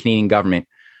to the Canadian government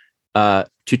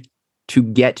to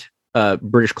get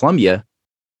British Columbia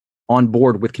on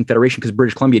board with Confederation, because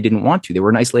British Columbia didn't want to. They were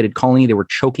an isolated colony. They were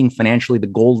choking financially. The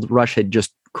gold rush had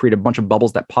just created a bunch of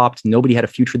bubbles that popped. Nobody had a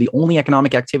future. The only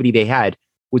economic activity they had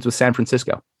was with San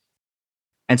Francisco.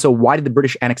 And so why did the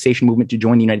British annexation movement to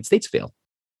join the United States fail?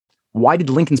 Why did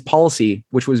Lincoln's policy,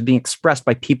 which was being expressed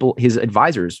by people, his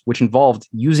advisors, which involved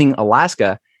using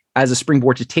Alaska as a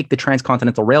springboard to take the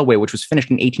Transcontinental Railway, which was finished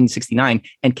in 1869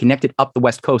 and connected up the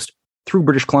West Coast through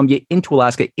British Columbia into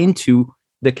Alaska, into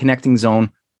the connecting zone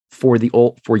for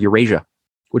Eurasia,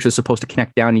 which was supposed to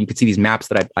connect down? And you can see these maps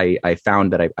that I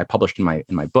found that I published in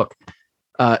my book,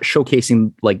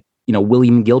 showcasing like,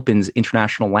 William Gilpin's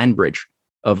International Land Bridge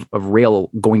of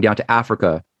rail going down to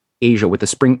Africa, Asia, with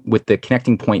the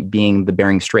connecting point being the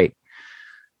Bering Strait.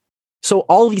 So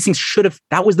all of these things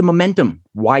that was the momentum.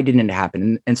 Why didn't it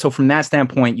happen? And so from that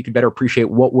standpoint, you could better appreciate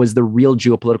what was the real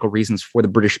geopolitical reasons for the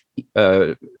British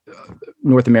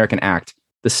North American Act,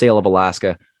 the sale of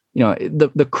Alaska,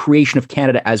 the creation of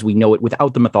Canada as we know it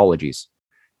without the mythologies,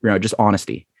 just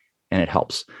honesty, and it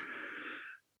helps.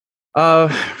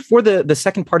 For the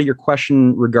second part of your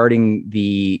question regarding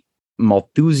the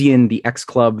Malthusian, the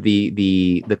X-Club,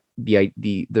 the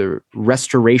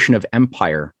restoration of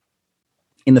empire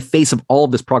in the face of all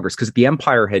of this progress, because the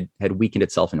empire had weakened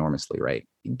itself enormously, right?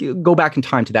 Go back in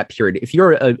time to that period. If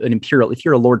you're if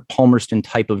you're a Lord Palmerston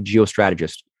type of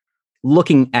geostrategist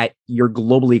looking at your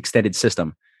globally extended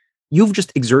system, you've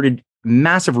just exerted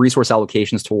massive resource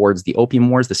allocations towards the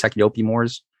Opium Wars, the Second Opium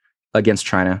Wars against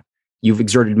China. You've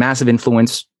exerted massive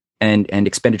influence and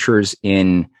expenditures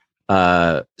in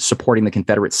supporting the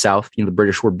Confederate South. The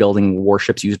British were building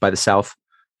warships used by the South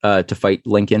to fight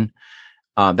Lincoln.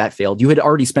 That failed. You had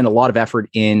already spent a lot of effort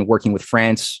in working with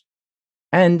France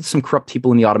and some corrupt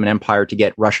people in the Ottoman Empire to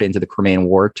get Russia into the Crimean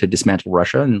War, to dismantle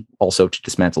Russia and also to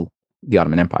dismantle the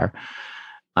Ottoman Empire.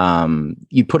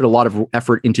 You put a lot of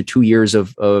effort into 2 years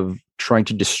of trying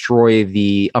to destroy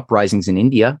the uprisings in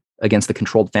India against the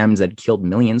controlled famines that killed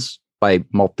millions by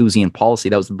Malthusian policy.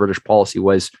 That was the British policy,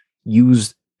 was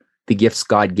use the gifts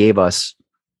God gave us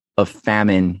of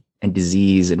famine and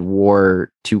disease and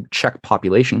war to check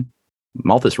population.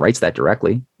 Malthus writes that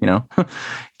directly,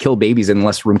 kill babies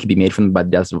unless room can be made for them by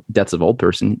the deaths of old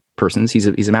persons. He's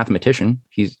a mathematician.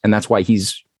 And that's why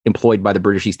he's employed by the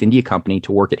British East India Company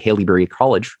to work at Haileybury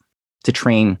College to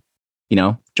train,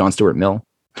 John Stuart Mill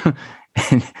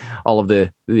and all of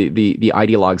the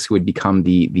ideologues who would become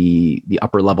the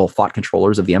upper level thought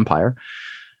controllers of the empire.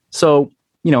 So,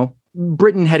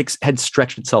 Britain had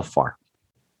stretched itself far,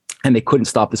 and they couldn't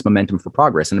stop this momentum for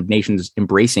progress, and of nations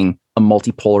embracing a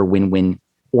multipolar win-win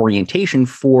orientation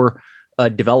for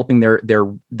developing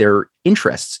their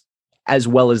interests as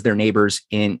well as their neighbors,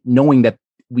 in knowing that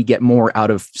we get more out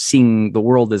of seeing the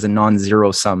world as a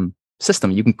non-zero sum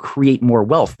system. You can create more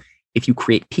wealth if you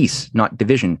create peace, not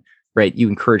division, right? You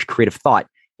encourage creative thought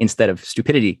instead of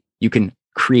stupidity. You can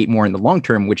create more in the long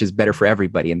term, which is better for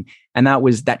everybody. And that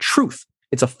was that truth.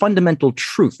 It's a fundamental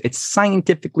truth. It's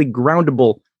scientifically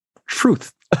groundable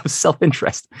truth of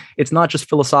self-interest. It's not just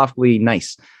philosophically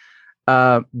nice.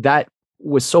 That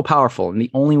was so powerful. And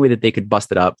the only way that they could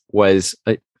bust it up was,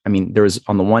 there was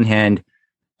on the one hand,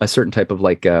 a certain type of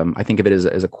I think of it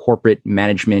as a corporate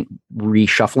management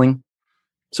reshuffling.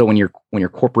 So when your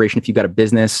corporation, if you've got a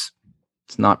business,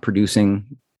 it's not producing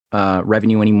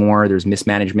revenue anymore, there's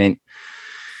mismanagement,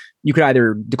 you could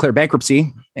either declare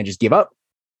bankruptcy and just give up,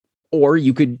 or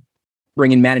you could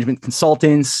bring in management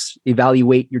consultants,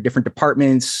 evaluate your different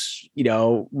departments,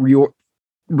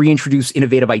 reintroduce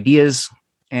innovative ideas.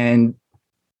 And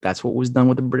that's what was done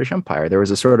with the British Empire. There was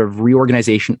a sort of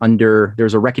reorganization there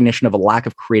was a recognition of a lack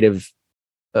of creative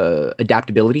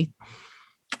adaptability.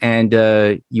 And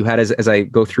you had, as I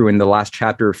go through in the last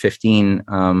chapter 15,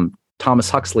 Thomas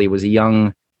Huxley was a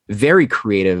young, very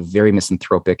creative, very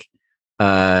misanthropic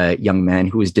young man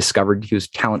who was discovered. He was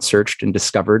talent searched and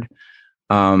discovered,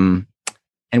 and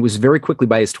was very quickly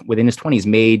within his 20s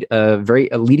made a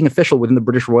leading official within the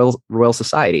British Royal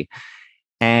Society.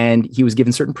 And he was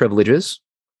given certain privileges.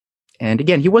 And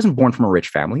again, he wasn't born from a rich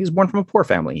family. He was born from a poor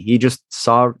family. He just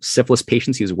saw syphilis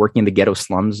patients. He was working in the ghetto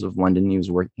slums of London. He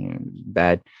was working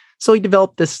bad. So he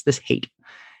developed this hate.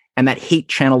 And that hate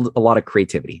channeled a lot of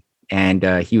creativity. And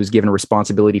he was given a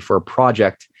responsibility for a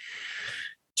project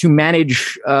to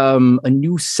manage a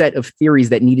new set of theories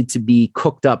that needed to be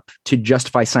cooked up to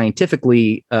justify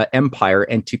scientifically empire,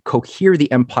 and to cohere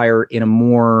the empire in a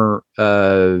more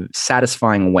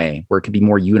satisfying way where it could be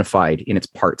more unified in its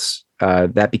parts.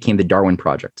 That became the Darwin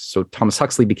Project. So Thomas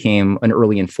Huxley became an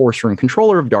early enforcer and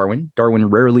controller of Darwin. Darwin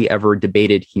rarely ever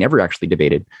debated. He never actually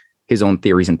debated his own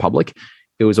theories in public.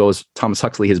 It was always Thomas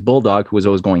Huxley, his bulldog, who was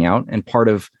always going out. And part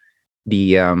of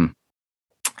the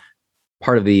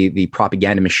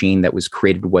propaganda machine that was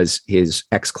created was his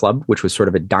X Club, which was sort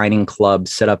of a dining club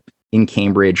set up in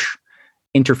Cambridge,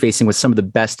 interfacing with some of the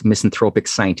best misanthropic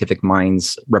scientific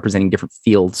minds representing different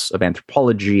fields of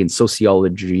anthropology and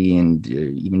sociology and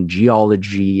even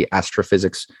geology,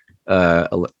 astrophysics,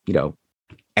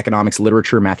 economics,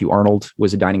 literature. Matthew Arnold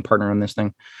was a dining partner on this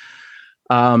thing.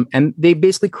 And they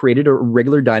basically created a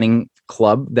regular dining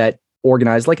club that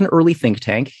organized, like an early think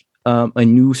tank, a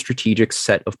new strategic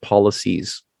set of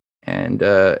policies. And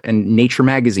Nature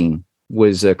magazine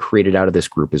was created out of this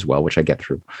group as well, which I get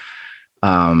through.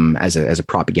 As a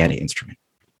propaganda instrument.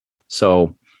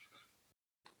 So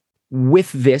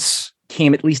with this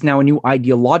came at least now a new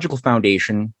ideological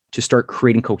foundation to start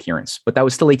creating coherence. But that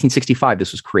was still 1865.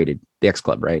 This was created, the X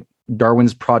Club, right?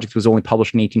 Darwin's project was only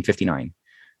published in 1859.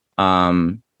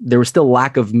 There was still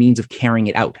lack of means of carrying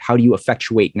it out. How do you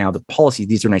effectuate now the policies?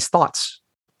 These are nice thoughts,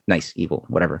 nice, evil,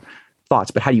 whatever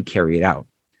thoughts, but how do you carry it out?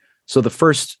 So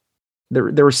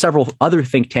there were several other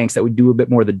think tanks that would do a bit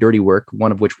more of the dirty work,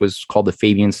 one of which was called the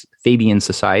Fabian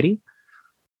Society.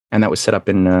 And that was set up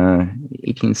in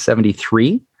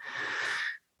 1873,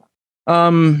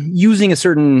 using a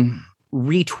certain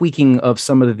retweaking of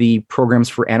some of the programs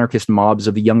for anarchist mobs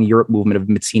of the Young Europe movement of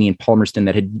Mazzini and Palmerston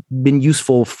that had been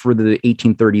useful for the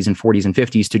 1830s and 40s and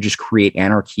 50s to just create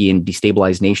anarchy and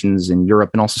destabilize nations in Europe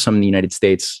and also some in the United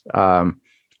States. But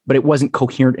it wasn't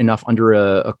coherent enough under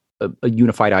a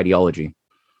unified ideology.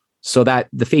 So that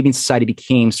the Fabian Society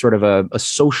became sort of a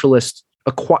socialist,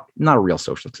 not a real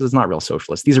socialist, because it's not real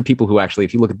socialist. These are people who actually,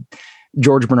 if you look at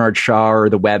George Bernard Shaw or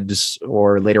the Webbs,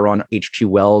 or later on H.G.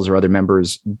 Wells or other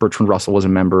members, Bertrand Russell was a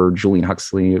member, Julian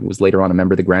Huxley was later on a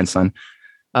member, the grandson.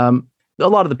 A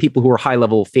lot of the people who were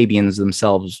high-level Fabians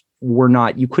themselves were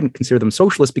not, you couldn't consider them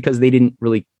socialists because they didn't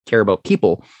really care about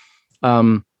people.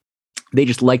 They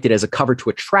just liked it as a cover to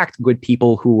attract good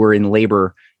people who were in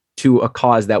labor to a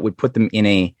cause that would put them in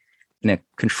a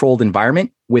controlled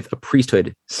environment with a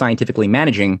priesthood scientifically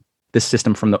managing this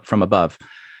system from above.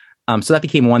 So that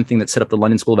became one thing that set up the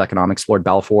London School of Economics. Lord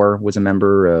Balfour was a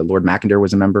member. Lord Mackinder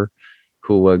was a member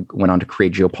who went on to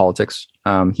create geopolitics.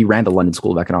 He ran the London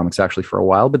School of Economics actually for a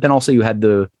while, but then also you had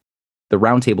the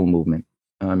Round Table movement,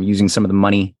 using some of the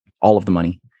money, all of the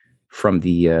money from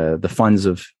the funds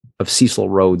of Cecil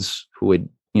Rhodes, who had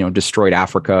destroyed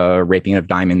Africa, raping of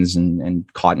diamonds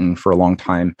and cotton for a long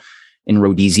time in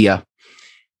Rhodesia.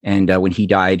 And when he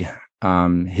died,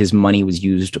 his money was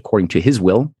used according to his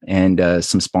will, and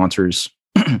some sponsors,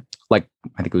 like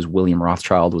I think it was William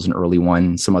Rothschild was an early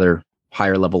one, some other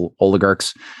higher level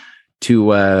oligarchs,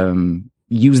 to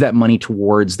use that money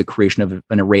towards the creation of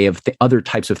an array of other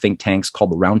types of think tanks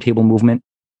called the Round Table movement.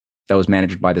 That was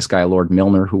managed by this guy, Lord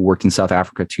Milner, who worked in South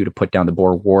Africa too, to put down the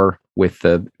Boer War with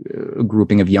a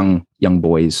grouping of young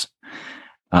boys,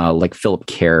 like Philip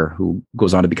Kerr, who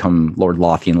goes on to become Lord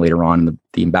Lothian later on,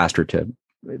 the ambassador to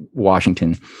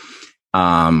Washington.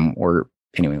 Or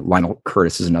anyway, Lionel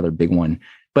Curtis is another big one.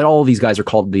 but all of these guys are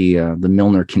called the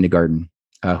Milner Kindergarten,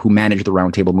 who manage the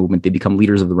Round Table movement. They become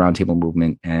leaders of the Round Table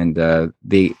movement, and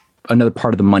another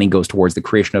part of the money goes towards the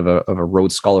creation of a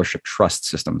Rhodes Scholarship Trust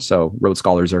system. So Rhodes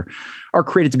Scholars are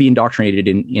created to be indoctrinated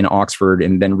in Oxford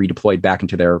and then redeployed back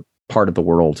into their part of the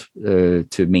world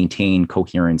to maintain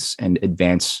coherence and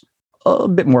advance a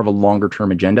bit more of a longer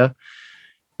term agenda.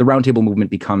 The Round Table movement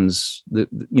becomes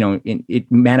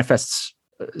it manifests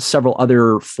several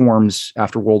other forms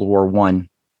after World War I,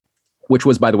 which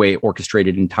was, by the way,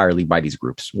 orchestrated entirely by these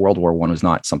groups. World War I was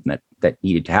not something that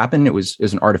needed to happen. It was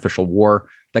an artificial war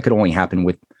that could only happen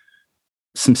with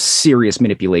some serious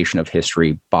manipulation of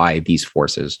history by these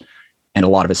forces and a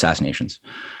lot of assassinations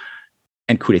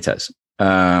and coups d'etats.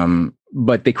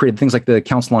 But they created things like the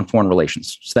Council on Foreign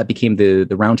Relations. So that became the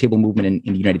Round Table movement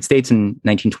in the United States in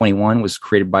 1921, was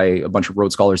created by a bunch of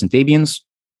Rhodes Scholars and Fabians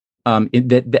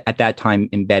at that time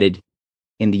embedded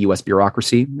in the U.S.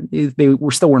 bureaucracy. They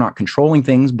were not controlling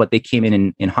things, but they came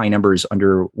in high numbers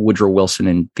under Woodrow Wilson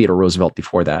and Theodore Roosevelt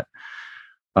before that.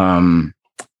 And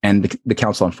the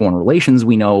Council on Foreign Relations,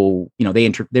 we know,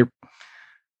 they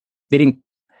didn't.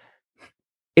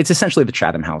 It's essentially the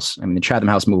Chatham House. I mean, the Chatham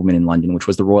House movement in London, which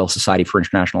was the Royal Society for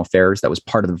International Affairs, that was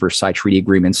part of the Versailles Treaty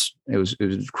Agreements. It was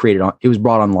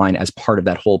brought online as part of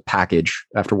that whole package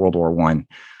after World War I,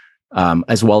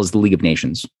 as well as the League of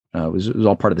Nations. It was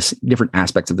all part of the different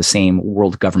aspects of the same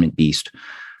world government beast.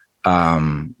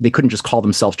 They couldn't just call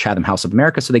themselves Chatham House of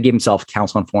America, so they gave themselves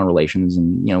Council on Foreign Relations,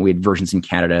 and we had versions in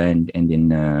Canada and in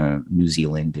New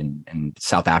Zealand and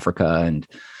South Africa, and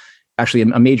actually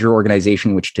a major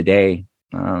organization which today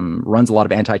runs a lot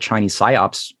of anti-Chinese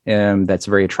psyops, that's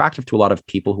very attractive to a lot of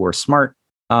people who are smart,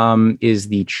 is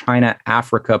the China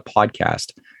Africa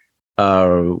podcast,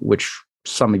 which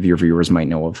some of your viewers might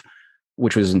know of,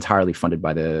 which was entirely funded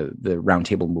by the Round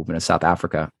Table movement of South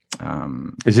Africa.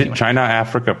 Is it China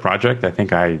Africa Project? I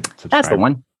think I subscribed. That's the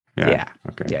one. Yeah.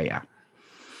 Okay.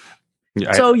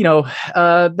 Yeah. So,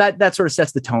 that sort of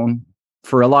sets the tone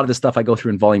for a lot of the stuff I go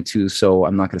through in volume 2. So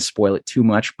I'm not going to spoil it too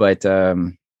much, but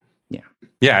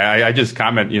I just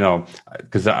comment,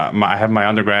 because I have my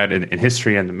undergrad in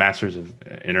history and the master's of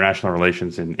international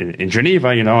relations in Geneva,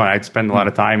 and I'd spend a lot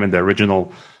of time in the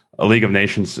original League of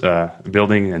Nations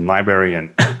building and library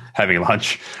and having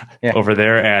lunch over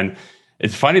there. And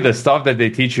it's funny, the stuff that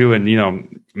they teach you in,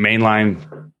 mainline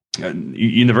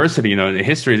university, in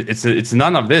history, it's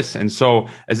none of this. And so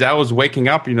as I was waking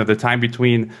up, the time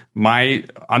between my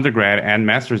undergrad and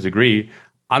master's degree,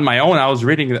 on my own, I was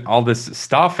reading all this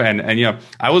stuff, and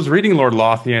I was reading Lord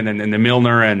Lothian and the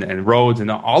Milner and Rhodes and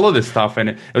all of this stuff, and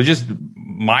it was just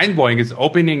mind blowing. It's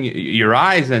opening your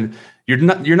eyes, and you're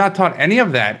not taught any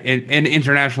of that in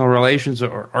international relations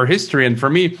or history. And for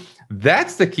me,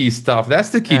 that's the key stuff.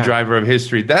 That's the key driver of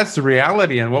history. That's the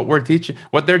reality. And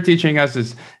what they're teaching us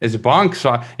is bunk.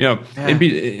 So,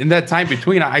 in that time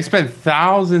between, I spent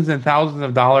thousands and thousands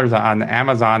of dollars on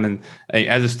Amazon. And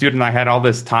as a student, I had all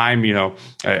this time,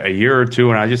 a year or two,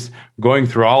 and I just going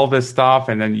through all of this stuff.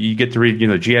 And then you get to read,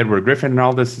 G. Edward Griffin and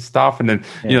all this stuff. And then,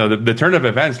 the turn of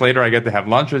events later, I get to have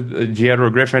lunch with G.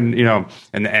 Edward Griffin,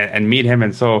 and meet him.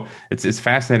 And so it's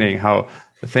fascinating how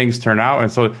things turn out.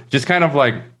 And so just kind of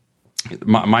like,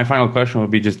 my final question would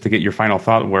be just to get your final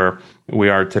thought where we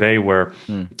are today, where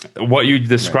what you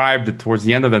described towards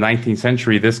the end of the 19th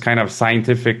century, this kind of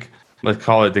scientific, let's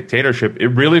call it dictatorship, it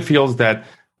really feels that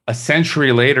a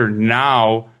century later,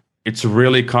 now it's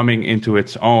really coming into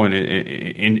its own,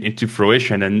 into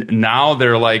fruition. And now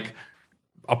they're like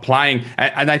applying,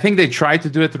 and I think they tried to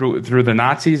do it through the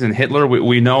Nazis and Hitler.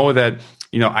 We know that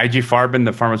IG Farben,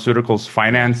 the pharmaceuticals,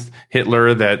 financed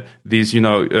Hitler, that these same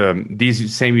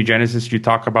eugenicists you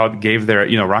talk about gave their,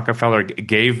 Rockefeller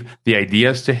gave the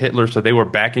ideas to Hitler. So they were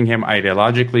backing him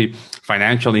ideologically,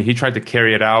 financially. He tried to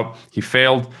carry it out. He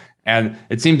failed. And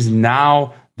it seems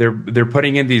now they're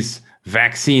putting in these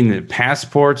vaccine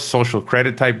passports, social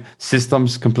credit type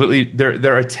systems completely.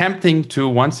 They're attempting to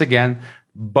once again,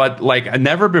 but like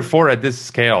never before at this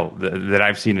scale that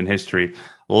I've seen in history,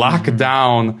 lock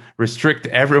down, restrict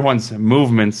everyone's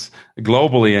movements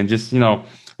globally, and just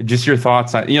your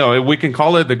thoughts on, we can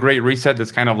call it the Great Reset.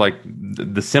 That's kind of like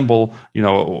the symbol,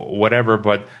 whatever,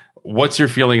 but what's your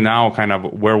feeling now, kind of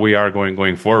where we are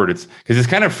going forward? It's because it's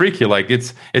kind of freaky. Like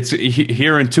it's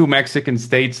here in 2 Mexican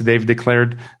states, they've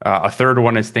declared, a third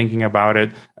one is thinking about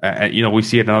it. We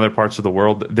see it in other parts of the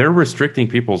world. They're restricting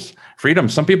people's freedom.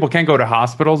 Some people can't go to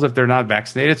hospitals if they're not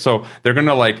vaccinated. So they're going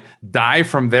to die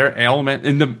from their ailment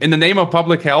in the name of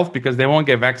public health because they won't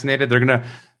get vaccinated. They're going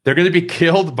to be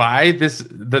killed by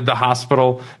the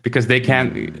hospital because they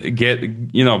can't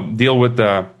deal with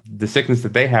the sickness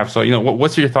that they have. So,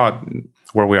 what's your thought?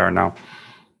 where we are now.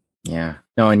 Yeah.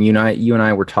 No, and you and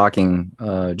I were talking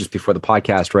just before the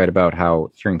podcast, right, about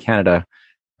how here in Canada,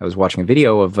 I was watching a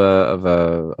video of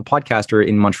a podcaster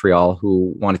in Montreal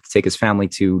who wanted to take his family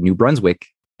to New Brunswick,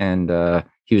 and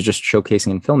he was just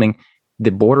showcasing and filming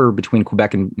the border between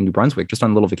Quebec and New Brunswick, just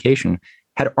on a little vacation,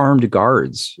 had armed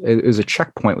guards. It was a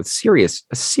checkpoint with a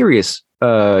serious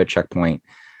checkpoint.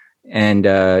 And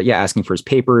asking for his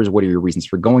papers. What are your reasons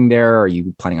for going there? Are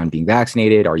you planning on being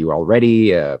vaccinated? Are you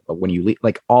already? When you leave,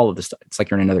 like all of this stuff, it's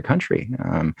like you're in another country.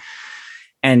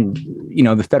 And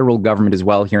the federal government as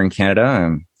well here in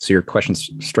Canada. So your question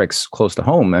strikes close to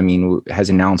home. I mean,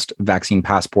 has announced vaccine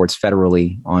passports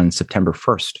federally on September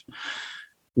 1st,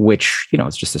 which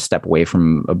it's just a step away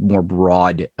from a more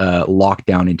broad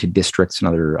lockdown into districts and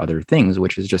other things,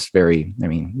 which is just very. I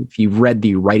mean, if you've read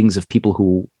the writings of people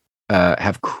who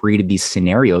have created these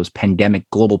scenarios,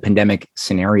 global pandemic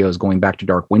scenarios going back to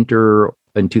Dark Winter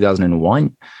in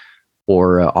 2001,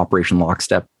 or Operation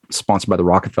Lockstep sponsored by the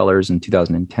Rockefellers in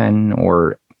 2010,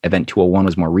 or Event 201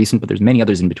 was more recent, but there's many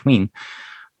others in between.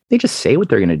 They just say what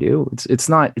they're going to do. It's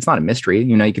not a mystery.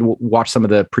 You can watch some of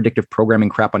the predictive programming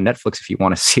crap on Netflix if you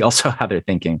want to see also how they're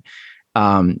thinking.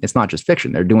 It's not just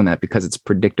fiction. They're doing that because it's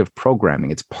predictive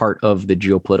programming. It's part of the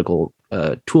geopolitical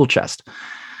tool chest.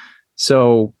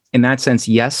 So in that sense,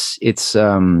 yes, it's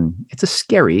a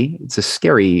scary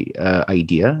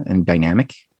idea and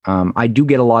dynamic. I do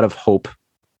get a lot of hope.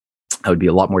 I would be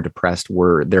a lot more depressed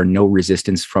were there no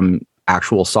resistance from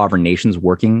actual sovereign nations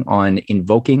working on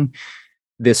invoking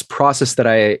this process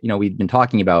that we've been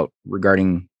talking about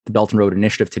regarding the Belt and Road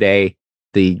Initiative today,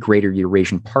 the Greater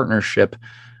Eurasian Partnership,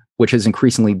 which has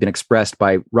increasingly been expressed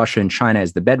by Russia and China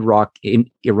as the bedrock.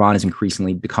 Iran has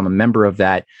increasingly become a member of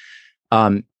that.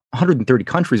 130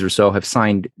 countries or so have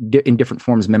signed in different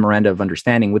forms memoranda of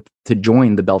understanding to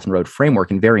join the Belt and Road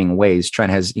framework in varying ways.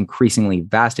 China has increasingly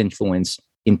vast influence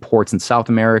in ports in South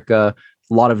America.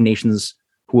 A lot of nations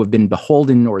who have been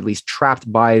beholden or at least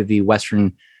trapped by the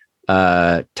Western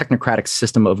technocratic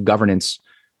system of governance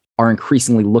are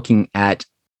increasingly looking at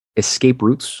escape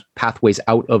routes, pathways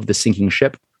out of the sinking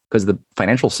ship, because the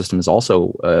financial system is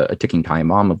also a ticking time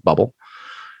bomb of bubble.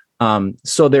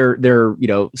 So they're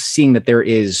seeing that there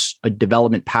is a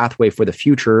development pathway for the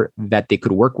future that they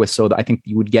could work with. So I think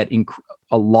you would get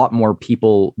a lot more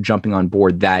people jumping on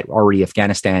board that. Already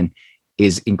Afghanistan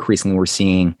is increasingly, we're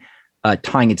seeing,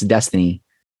 tying its destiny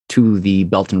to the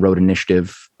Belt and Road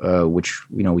Initiative, which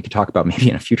we could talk about maybe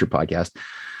in a future podcast.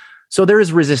 So there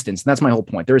is resistance. And that's my whole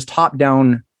point. There is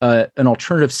top-down, an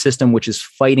alternative system which is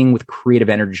fighting with creative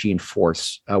energy and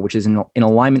force, which is in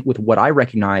alignment with what I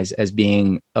recognize as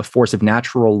being a force of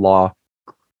natural law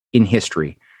in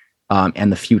history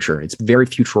and the future. It's very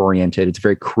future-oriented. It's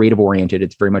very creative-oriented.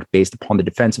 It's very much based upon the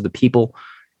defense of the people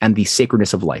and the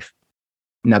sacredness of life.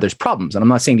 Now, there's problems. And I'm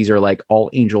not saying these are like all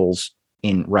angels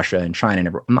in Russia and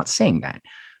China. I'm not saying that.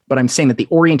 But I'm saying that the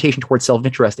orientation towards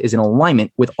self-interest is in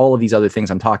alignment with all of these other things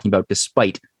I'm talking about,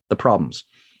 despite the problems.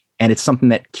 And it's something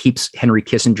that keeps Henry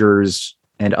Kissinger's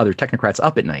and other technocrats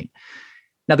up at night.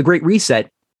 Now, the Great Reset,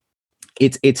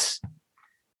 it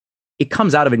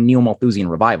comes out of a neo-Malthusian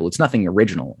revival. It's nothing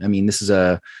original. I mean, this is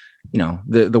the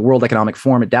World Economic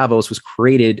Forum at Davos was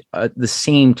created at the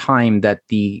same time that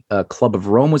the Club of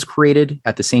Rome was created,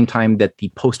 at the same time that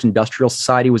the post-industrial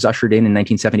society was ushered in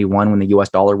 1971, when the US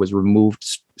dollar was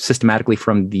removed systematically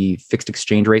from the fixed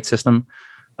exchange rate system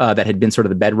that had been sort of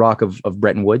the bedrock of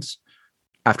Bretton Woods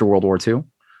after World War II.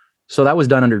 So that was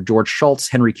done under George Shultz,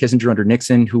 Henry Kissinger under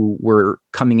Nixon, who were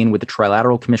coming in with the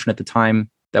Trilateral Commission at the time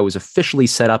that was officially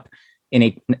set up in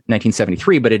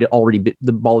 1973, but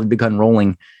the ball had begun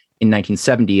rolling in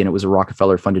 1970, and it was a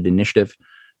Rockefeller-funded initiative.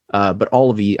 But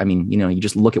all of you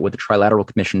just look at what the Trilateral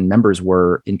Commission members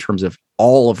were in terms of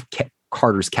all of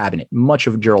Carter's cabinet, much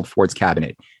of Gerald Ford's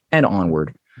cabinet, and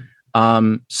onward.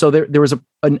 So there was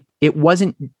it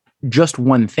wasn't just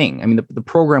one thing. I mean, the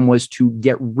program was to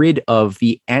get rid of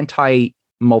the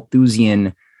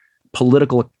anti-Malthusian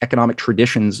political economic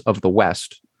traditions of the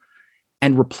West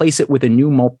and replace it with a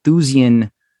new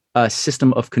Malthusian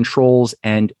system of controls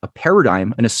and a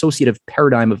paradigm, an associative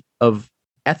paradigm of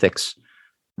ethics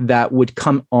that would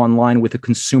come online with a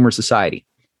consumer society.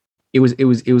 It was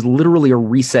literally a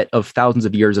reset of thousands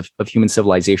of years of human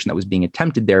civilization that was being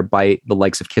attempted there by the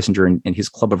likes of Kissinger and his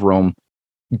Club of Rome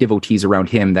devotees around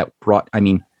him that brought,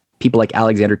 people like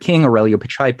Alexander King, Aurelio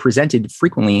Pichai presented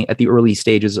frequently at the early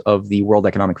stages of the World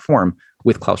Economic Forum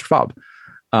with Klaus Schwab.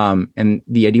 And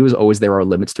the idea was always there are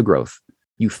limits to growth.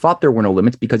 You thought there were no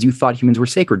limits because you thought humans were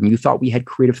sacred, and you thought we had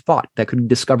creative thought that could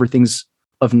discover things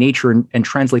of nature and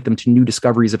translate them to new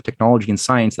discoveries of technology and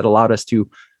science that allowed us to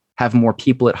have more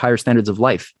people at higher standards of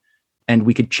life, and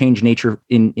we could change nature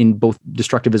in both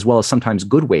destructive as well as sometimes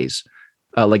good ways,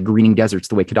 like greening deserts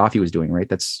the way Gaddafi was doing,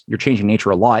 right? You're changing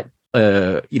nature a lot.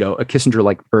 A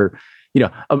Kissinger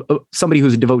somebody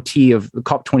who's a devotee of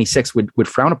COP26 would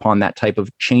frown upon that type of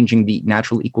changing the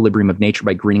natural equilibrium of nature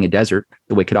by greening a desert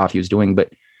the way Gaddafi was doing.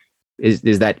 But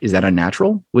is that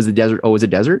unnatural? Was the desert always a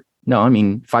desert? No, I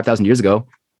mean, 5,000 years ago,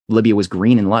 Libya was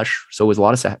green and lush. So was a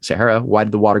lot of Sahara. Why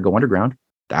did the water go underground?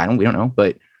 We don't know.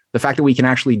 But the fact that we can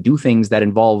actually do things that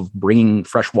involve bringing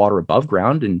fresh water above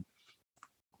ground and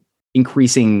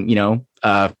increasing,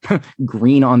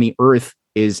 green on the earth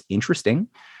is interesting.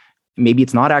 Maybe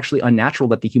it's not actually unnatural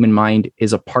that the human mind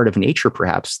is a part of nature,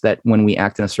 perhaps, that when we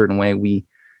act in a certain way, we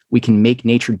can make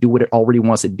nature do what it already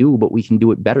wants to do, but we can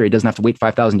do it better. It doesn't have to wait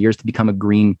 5,000 years to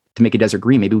to make a desert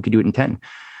green. Maybe we could do it in 10.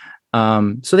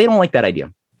 So they don't like that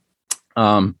idea.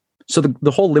 So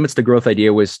the whole limits to growth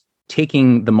idea was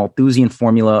taking the Malthusian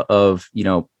formula of,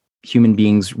 human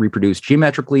beings reproduce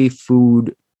geometrically,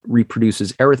 food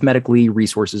reproduces arithmetically,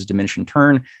 resources diminish in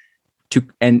turn.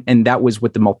 And that was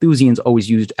what the Malthusians always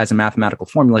used as a mathematical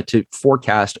formula to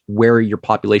forecast where your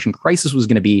population crisis was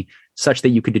going to be, such that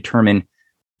you could determine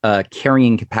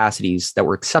carrying capacities that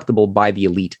were acceptable by the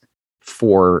elite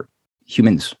for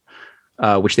humans,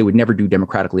 which they would never do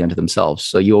democratically unto themselves.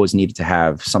 So you always needed to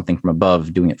have something from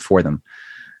above doing it for them.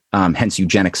 Hence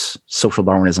eugenics, social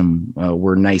Darwinism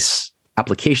were nice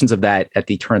applications of that at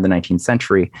the turn of the 19th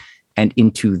century and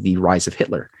into the rise of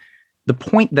Hitler. The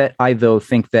point that I, though,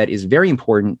 think that is very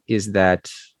important is that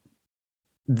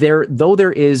there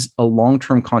is a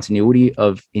long-term continuity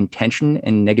of intention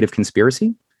and negative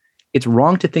conspiracy, it's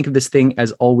wrong to think of this thing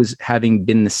as always having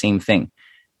been the same thing.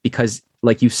 Because,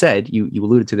 like you said, you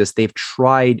alluded to this, they've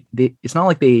tried, it's not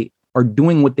like they are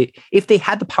doing if they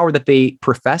had the power that they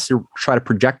profess or try to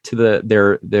project to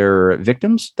their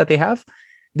victims that they have,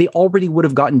 they already would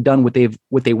have gotten done what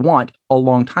they want a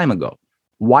long time ago.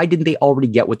 Why didn't they already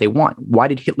get what they want? Why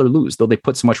did Hitler lose, though they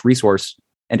put so much resource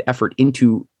and effort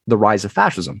into the rise of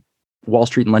fascism? Wall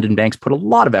Street and London banks put a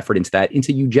lot of effort into that,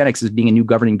 into eugenics as being a new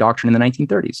governing doctrine in the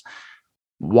 1930s.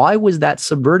 Why was that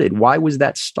subverted? Why was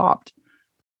that stopped?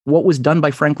 What was done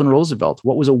by Franklin Roosevelt?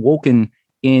 What was awoken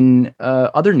in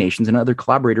other nations and other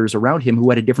collaborators around him who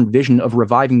had a different vision of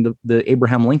reviving the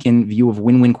Abraham Lincoln view of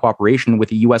win-win cooperation with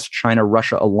the US, China,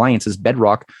 Russia alliance as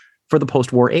bedrock for the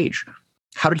post-war age?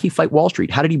 How did he fight Wall Street?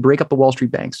 How did he break up the Wall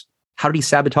Street banks? How did he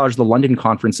sabotage the London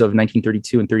Conference of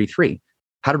 1932 and 33?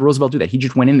 How did Roosevelt do that? He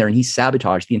just went in there and he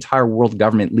sabotaged the entire World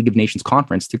Government League of Nations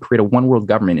conference to create a one world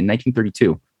government in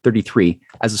 1932, 33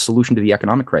 as a solution to the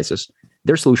economic crisis.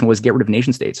 Their solution was get rid of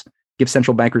nation states, give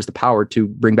central bankers the power to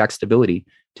bring back stability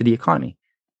to the economy.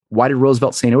 Why did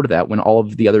Roosevelt say no to that when all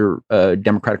of the other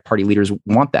Democratic Party leaders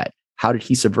want that? How did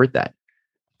he subvert that?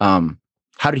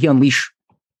 How did he unleash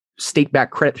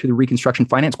state-backed credit through the Reconstruction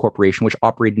Finance Corporation, which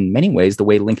operated in many ways the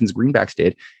way Lincoln's Greenbacks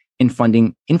did in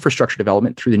funding infrastructure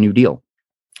development through the New Deal,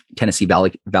 Tennessee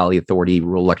Valley Authority,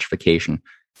 rural electrification?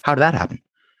 How did that happen?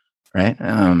 Right?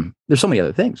 There's so many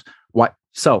other things. Why?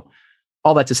 So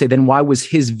all that to say, then why was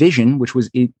his vision, which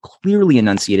was clearly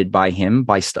enunciated by him,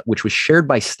 which was shared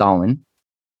by Stalin?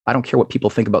 I don't care what people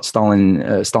think about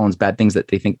Stalin's bad things that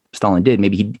they think Stalin did.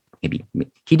 Maybe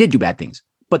he did do bad things,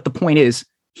 but the point is,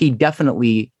 he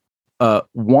definitely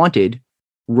wanted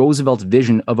Roosevelt's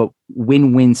vision of a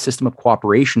win-win system of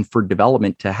cooperation for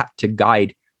development to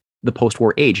guide the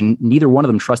post-war age. And neither one of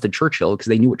them trusted Churchill because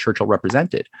they knew what Churchill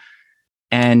represented.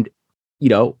 And,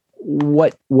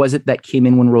 what was it that came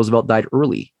in when Roosevelt died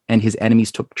early and his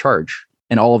enemies took charge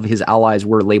and all of his allies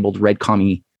were labeled red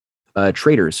commie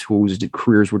traitors whose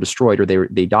careers were destroyed or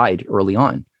they died early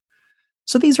on?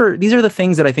 So these are the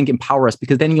things that I think empower us,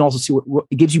 because then you also see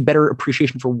it gives you better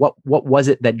appreciation for what was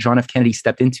it that John F. Kennedy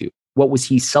stepped into? What was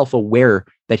he self-aware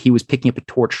that he was picking up a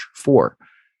torch for?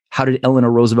 How did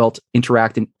Eleanor Roosevelt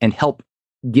interact and help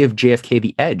give JFK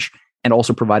the edge and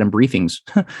also provide him briefings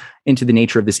into the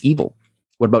nature of this evil?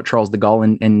 What about Charles de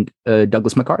Gaulle and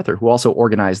Douglas MacArthur, who also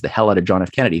organized the hell out of John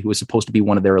F. Kennedy, who was supposed to be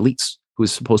one of their elites, who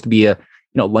was supposed to be a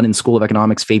London School of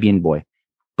Economics Fabian boy?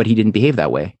 But he didn't behave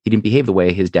that way. He didn't behave the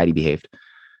way his daddy behaved.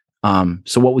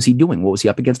 So what was he doing? What was he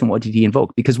up against and what did he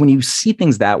invoke? Because when you see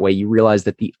things that way, you realize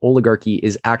that the oligarchy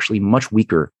is actually much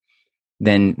weaker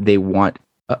than they want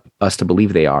us to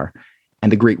believe they are.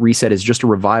 And the Great Reset is just a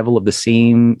revival of the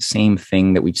same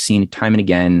thing that we've seen time and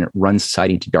again run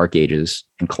society into dark ages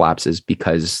and collapses,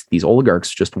 because these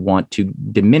oligarchs just want to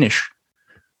diminish.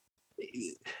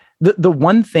 The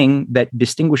one thing that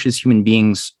distinguishes human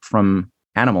beings from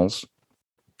animals,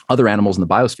 other animals in the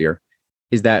biosphere,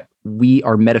 is that we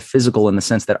are metaphysical in the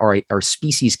sense that our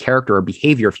species character, our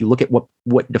behavior, if you look at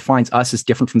what defines us as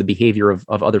different from the behavior of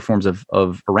other forms of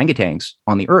orangutans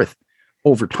on the earth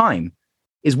over time,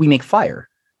 is we make fire.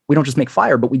 We don't just make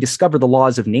fire, but we discover the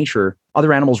laws of nature.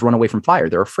 Other animals run away from fire.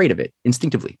 They're afraid of it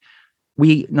instinctively.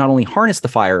 We not only harness the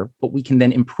fire, but we can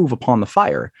then improve upon the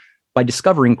fire by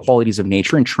discovering qualities of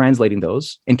nature and translating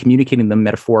those and communicating them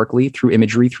metaphorically through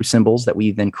imagery, through symbols that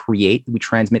we then create, we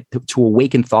transmit to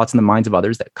awaken thoughts in the minds of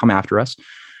others that come after us,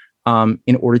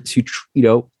 in order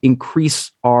to,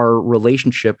 increase our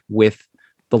relationship with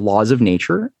the laws of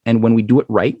nature. And when we do it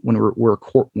right, when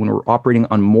we're operating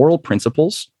on moral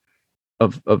principles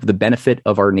of the benefit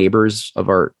of our neighbors, of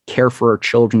our care for our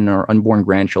children and our unborn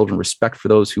grandchildren, respect for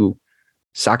those who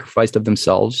sacrificed of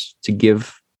themselves to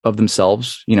give of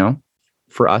themselves,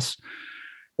 for us.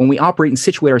 When we operate and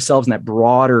situate ourselves in that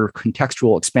broader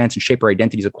contextual expanse and shape our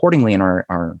identities accordingly, and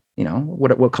our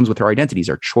what comes with our identities,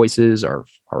 our choices, our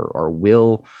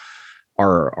will,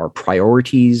 our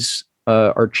priorities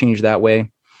are changed that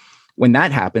way. When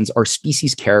that happens, our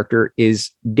species character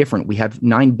is different. We have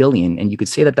 9 billion, and you could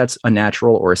say that that's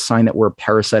unnatural or a sign that we're a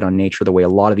parasite on nature, the way a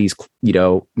lot of these,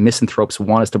 misanthropes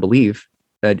want us to believe,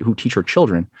 who teach our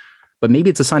children. But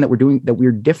maybe it's a sign that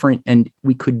we're different, and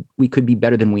we could be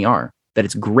better than we are. That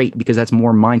it's great because that's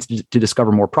more minds to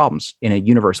discover more problems in a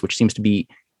universe which seems to be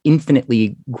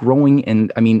infinitely growing.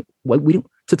 And I mean,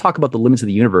 to talk about the limits of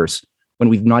the universe when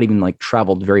we've not even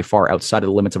traveled very far outside of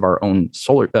the limits of our own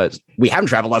solar. We haven't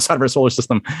traveled outside of our solar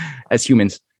system as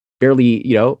humans,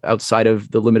 barely, outside of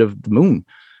the limit of the moon.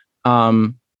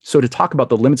 So to talk about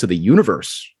the limits of the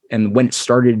universe and when it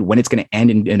started, when it's going to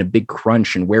end in a big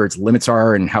crunch, and where its limits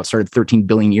are, and how it started 13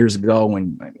 billion years ago.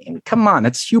 And I mean, come on,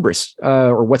 that's hubris.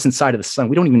 Or what's inside of the sun.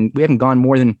 We haven't gone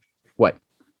more than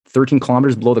 13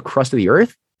 kilometers below the crust of the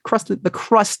earth. The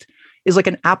crust is like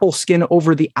an apple skin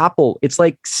over the apple. It's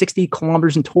like 60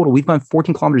 kilometers in total. We've gone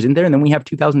 14 kilometers in there, and then we have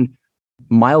 2,000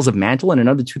 miles of mantle and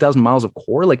another 2,000 miles of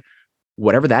core.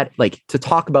 Whatever that, to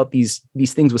talk about these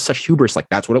things with such hubris,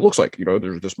 that's what it looks like.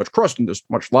 There's this much crust and this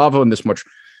much lava and this much.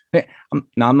 I'm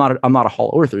not a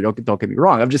hollow earther. Don't get me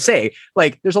wrong. I'm just saying,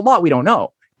 there's a lot we don't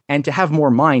know, and to have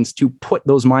more minds, to put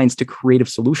those minds to creative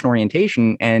solution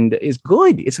orientation, and is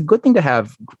good. It's a good thing to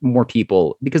have more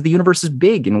people, because the universe is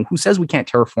big, and who says we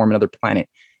can't terraform another planet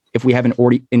if we have an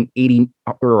 80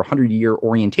 or 100 year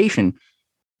orientation?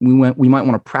 We might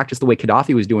want to practice the way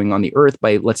Gaddafi was doing on the earth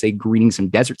by, let's say, greening some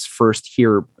deserts first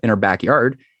here in our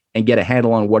backyard and get a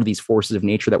handle on what are these forces of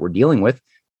nature that we're dealing with.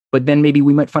 But then maybe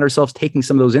we might find ourselves taking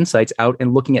some of those insights out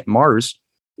and looking at Mars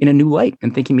in a new light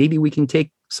and thinking maybe we can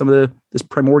take some of this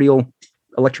primordial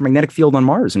electromagnetic field on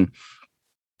Mars and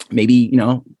maybe,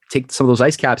 take some of those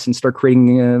ice caps and start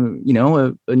creating,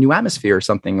 a new atmosphere or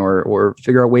something, or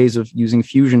figure out ways of using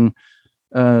fusion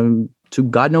to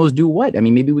God knows do what. I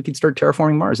mean, maybe we could start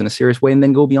terraforming Mars in a serious way and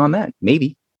then go beyond that.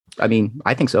 Maybe. I mean,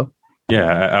 I think so. Yeah,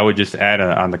 I would just add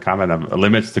on the comment of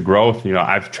limits to growth.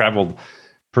 I've traveled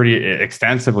pretty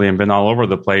extensively and been all over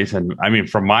the place. And I mean,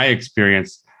 from my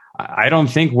experience, I don't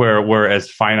think we're as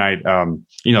finite,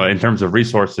 in terms of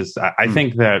resources. I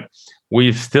think that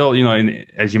we've still,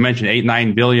 as you mentioned,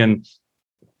 8-9 billion.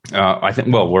 I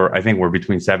think we're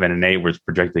between 7 and 8. We're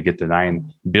projected to get to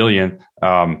 9 billion.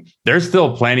 There's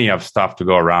still plenty of stuff to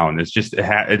go around. It's just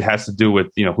it has to do with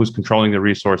who's controlling the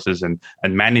resources and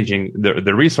managing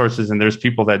the resources. And there's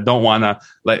people that don't want to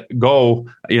let go.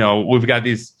 We've got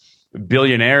these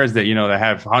billionaires that that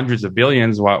have hundreds of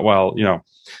billions, while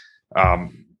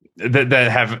that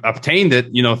have obtained it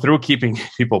through keeping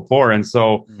people poor. And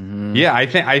so yeah,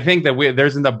 I think that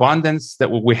there's an abundance, that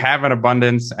we have an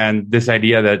abundance, and this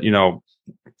idea that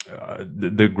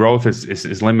the growth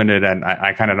is limited, and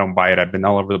I kind of don't buy it. I've been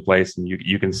all over the place, and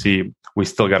you can see we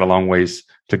still got a long ways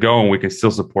to go, and we can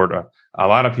still support a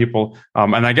lot of people.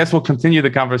 And I guess we'll continue the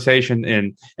conversation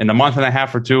in a month and a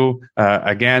half or two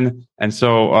again. And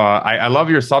so I love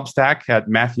your Substack at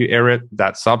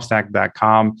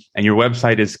matthewehret.substack.com, and your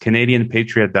website is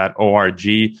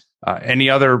canadianpatriot.org. Any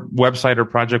other website or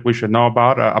project we should know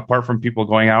about apart from people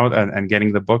going out and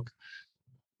getting the book?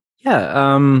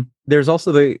 Yeah, there's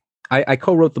also I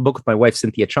co-wrote the book with my wife,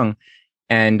 Cynthia Chung.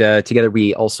 And together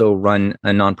we also run a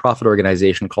nonprofit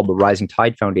organization called the Rising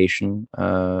Tide Foundation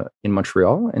in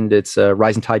Montreal, and it's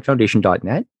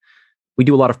risingtidefoundation.net. We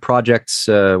do a lot of projects.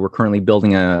 We're currently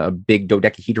building a big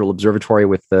dodecahedral observatory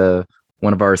with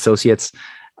one of our associates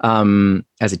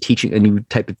as a new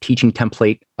type of teaching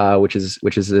template, which is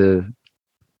an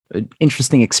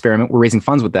interesting experiment. We're raising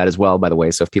funds with that as well, by the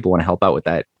way. So if people want to help out with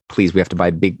that, please, we have to buy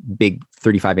a big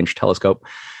 35-inch telescope.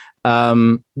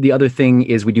 The other thing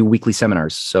is we do weekly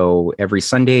seminars. So every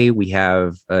Sunday we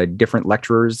have different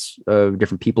lecturers,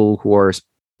 different people who are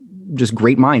just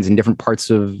great minds in different parts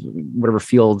of whatever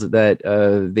field that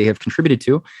they have contributed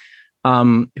to,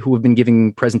 who have been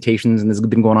giving presentations, and this has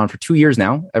been going on for 2 years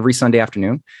now, every Sunday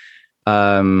afternoon.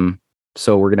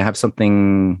 So we're going to have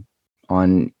something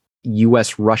on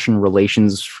U.S.-Russian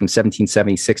relations from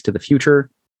 1776 to the future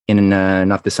in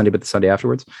not this Sunday, but the Sunday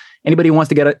afterwards. Anybody who wants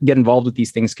to get involved with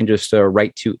these things can just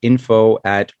write to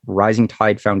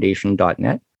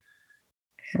info@risingtidefoundation.net.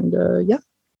 And yeah,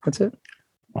 that's it.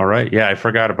 All right. Yeah, I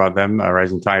forgot about them,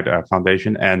 Rising Tide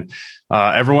Foundation. And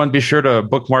everyone be sure to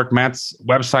bookmark Matt's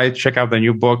website, check out the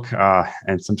new book,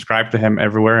 and subscribe to him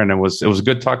everywhere. And it was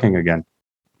good talking again.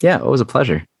 Yeah, it was a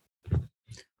pleasure.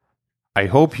 I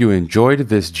hope you enjoyed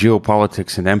this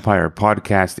Geopolitics and Empire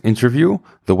podcast interview.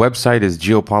 The website is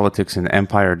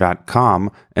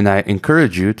geopoliticsandempire.com, and I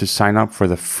encourage you to sign up for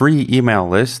the free email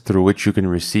list through which you can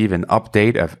receive an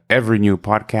update of every new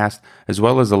podcast, as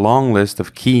well as a long list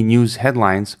of key news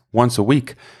headlines once a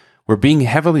week. We're being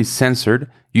heavily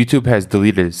censored. YouTube has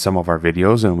deleted some of our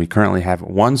videos, and we currently have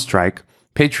one strike.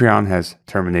 Patreon has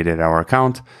terminated our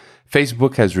account.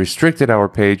 Facebook has restricted our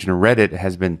page, and Reddit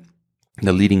has been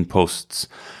deleting posts.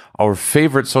 Our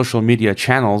favorite social media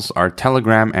channels are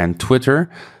Telegram and Twitter.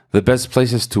 The best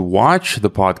places to watch the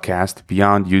podcast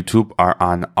beyond YouTube are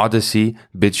on Odyssey,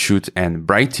 BitChute, and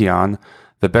Brighteon.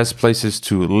 The best places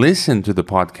to listen to the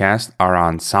podcast are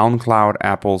on SoundCloud,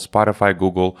 Apple, Spotify,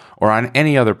 Google, or on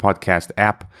any other podcast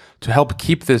app. To help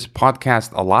keep this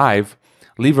podcast alive,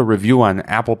 leave a review on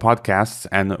Apple Podcasts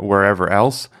and wherever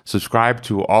else. Subscribe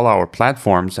to all our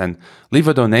platforms and leave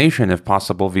a donation if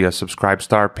possible via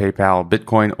Subscribestar, PayPal,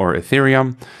 Bitcoin, or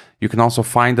Ethereum. You can also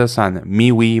find us on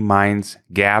MeWe, Minds,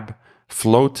 Gab,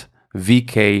 Float,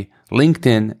 VK,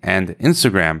 LinkedIn, and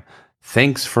Instagram.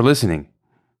 Thanks for listening.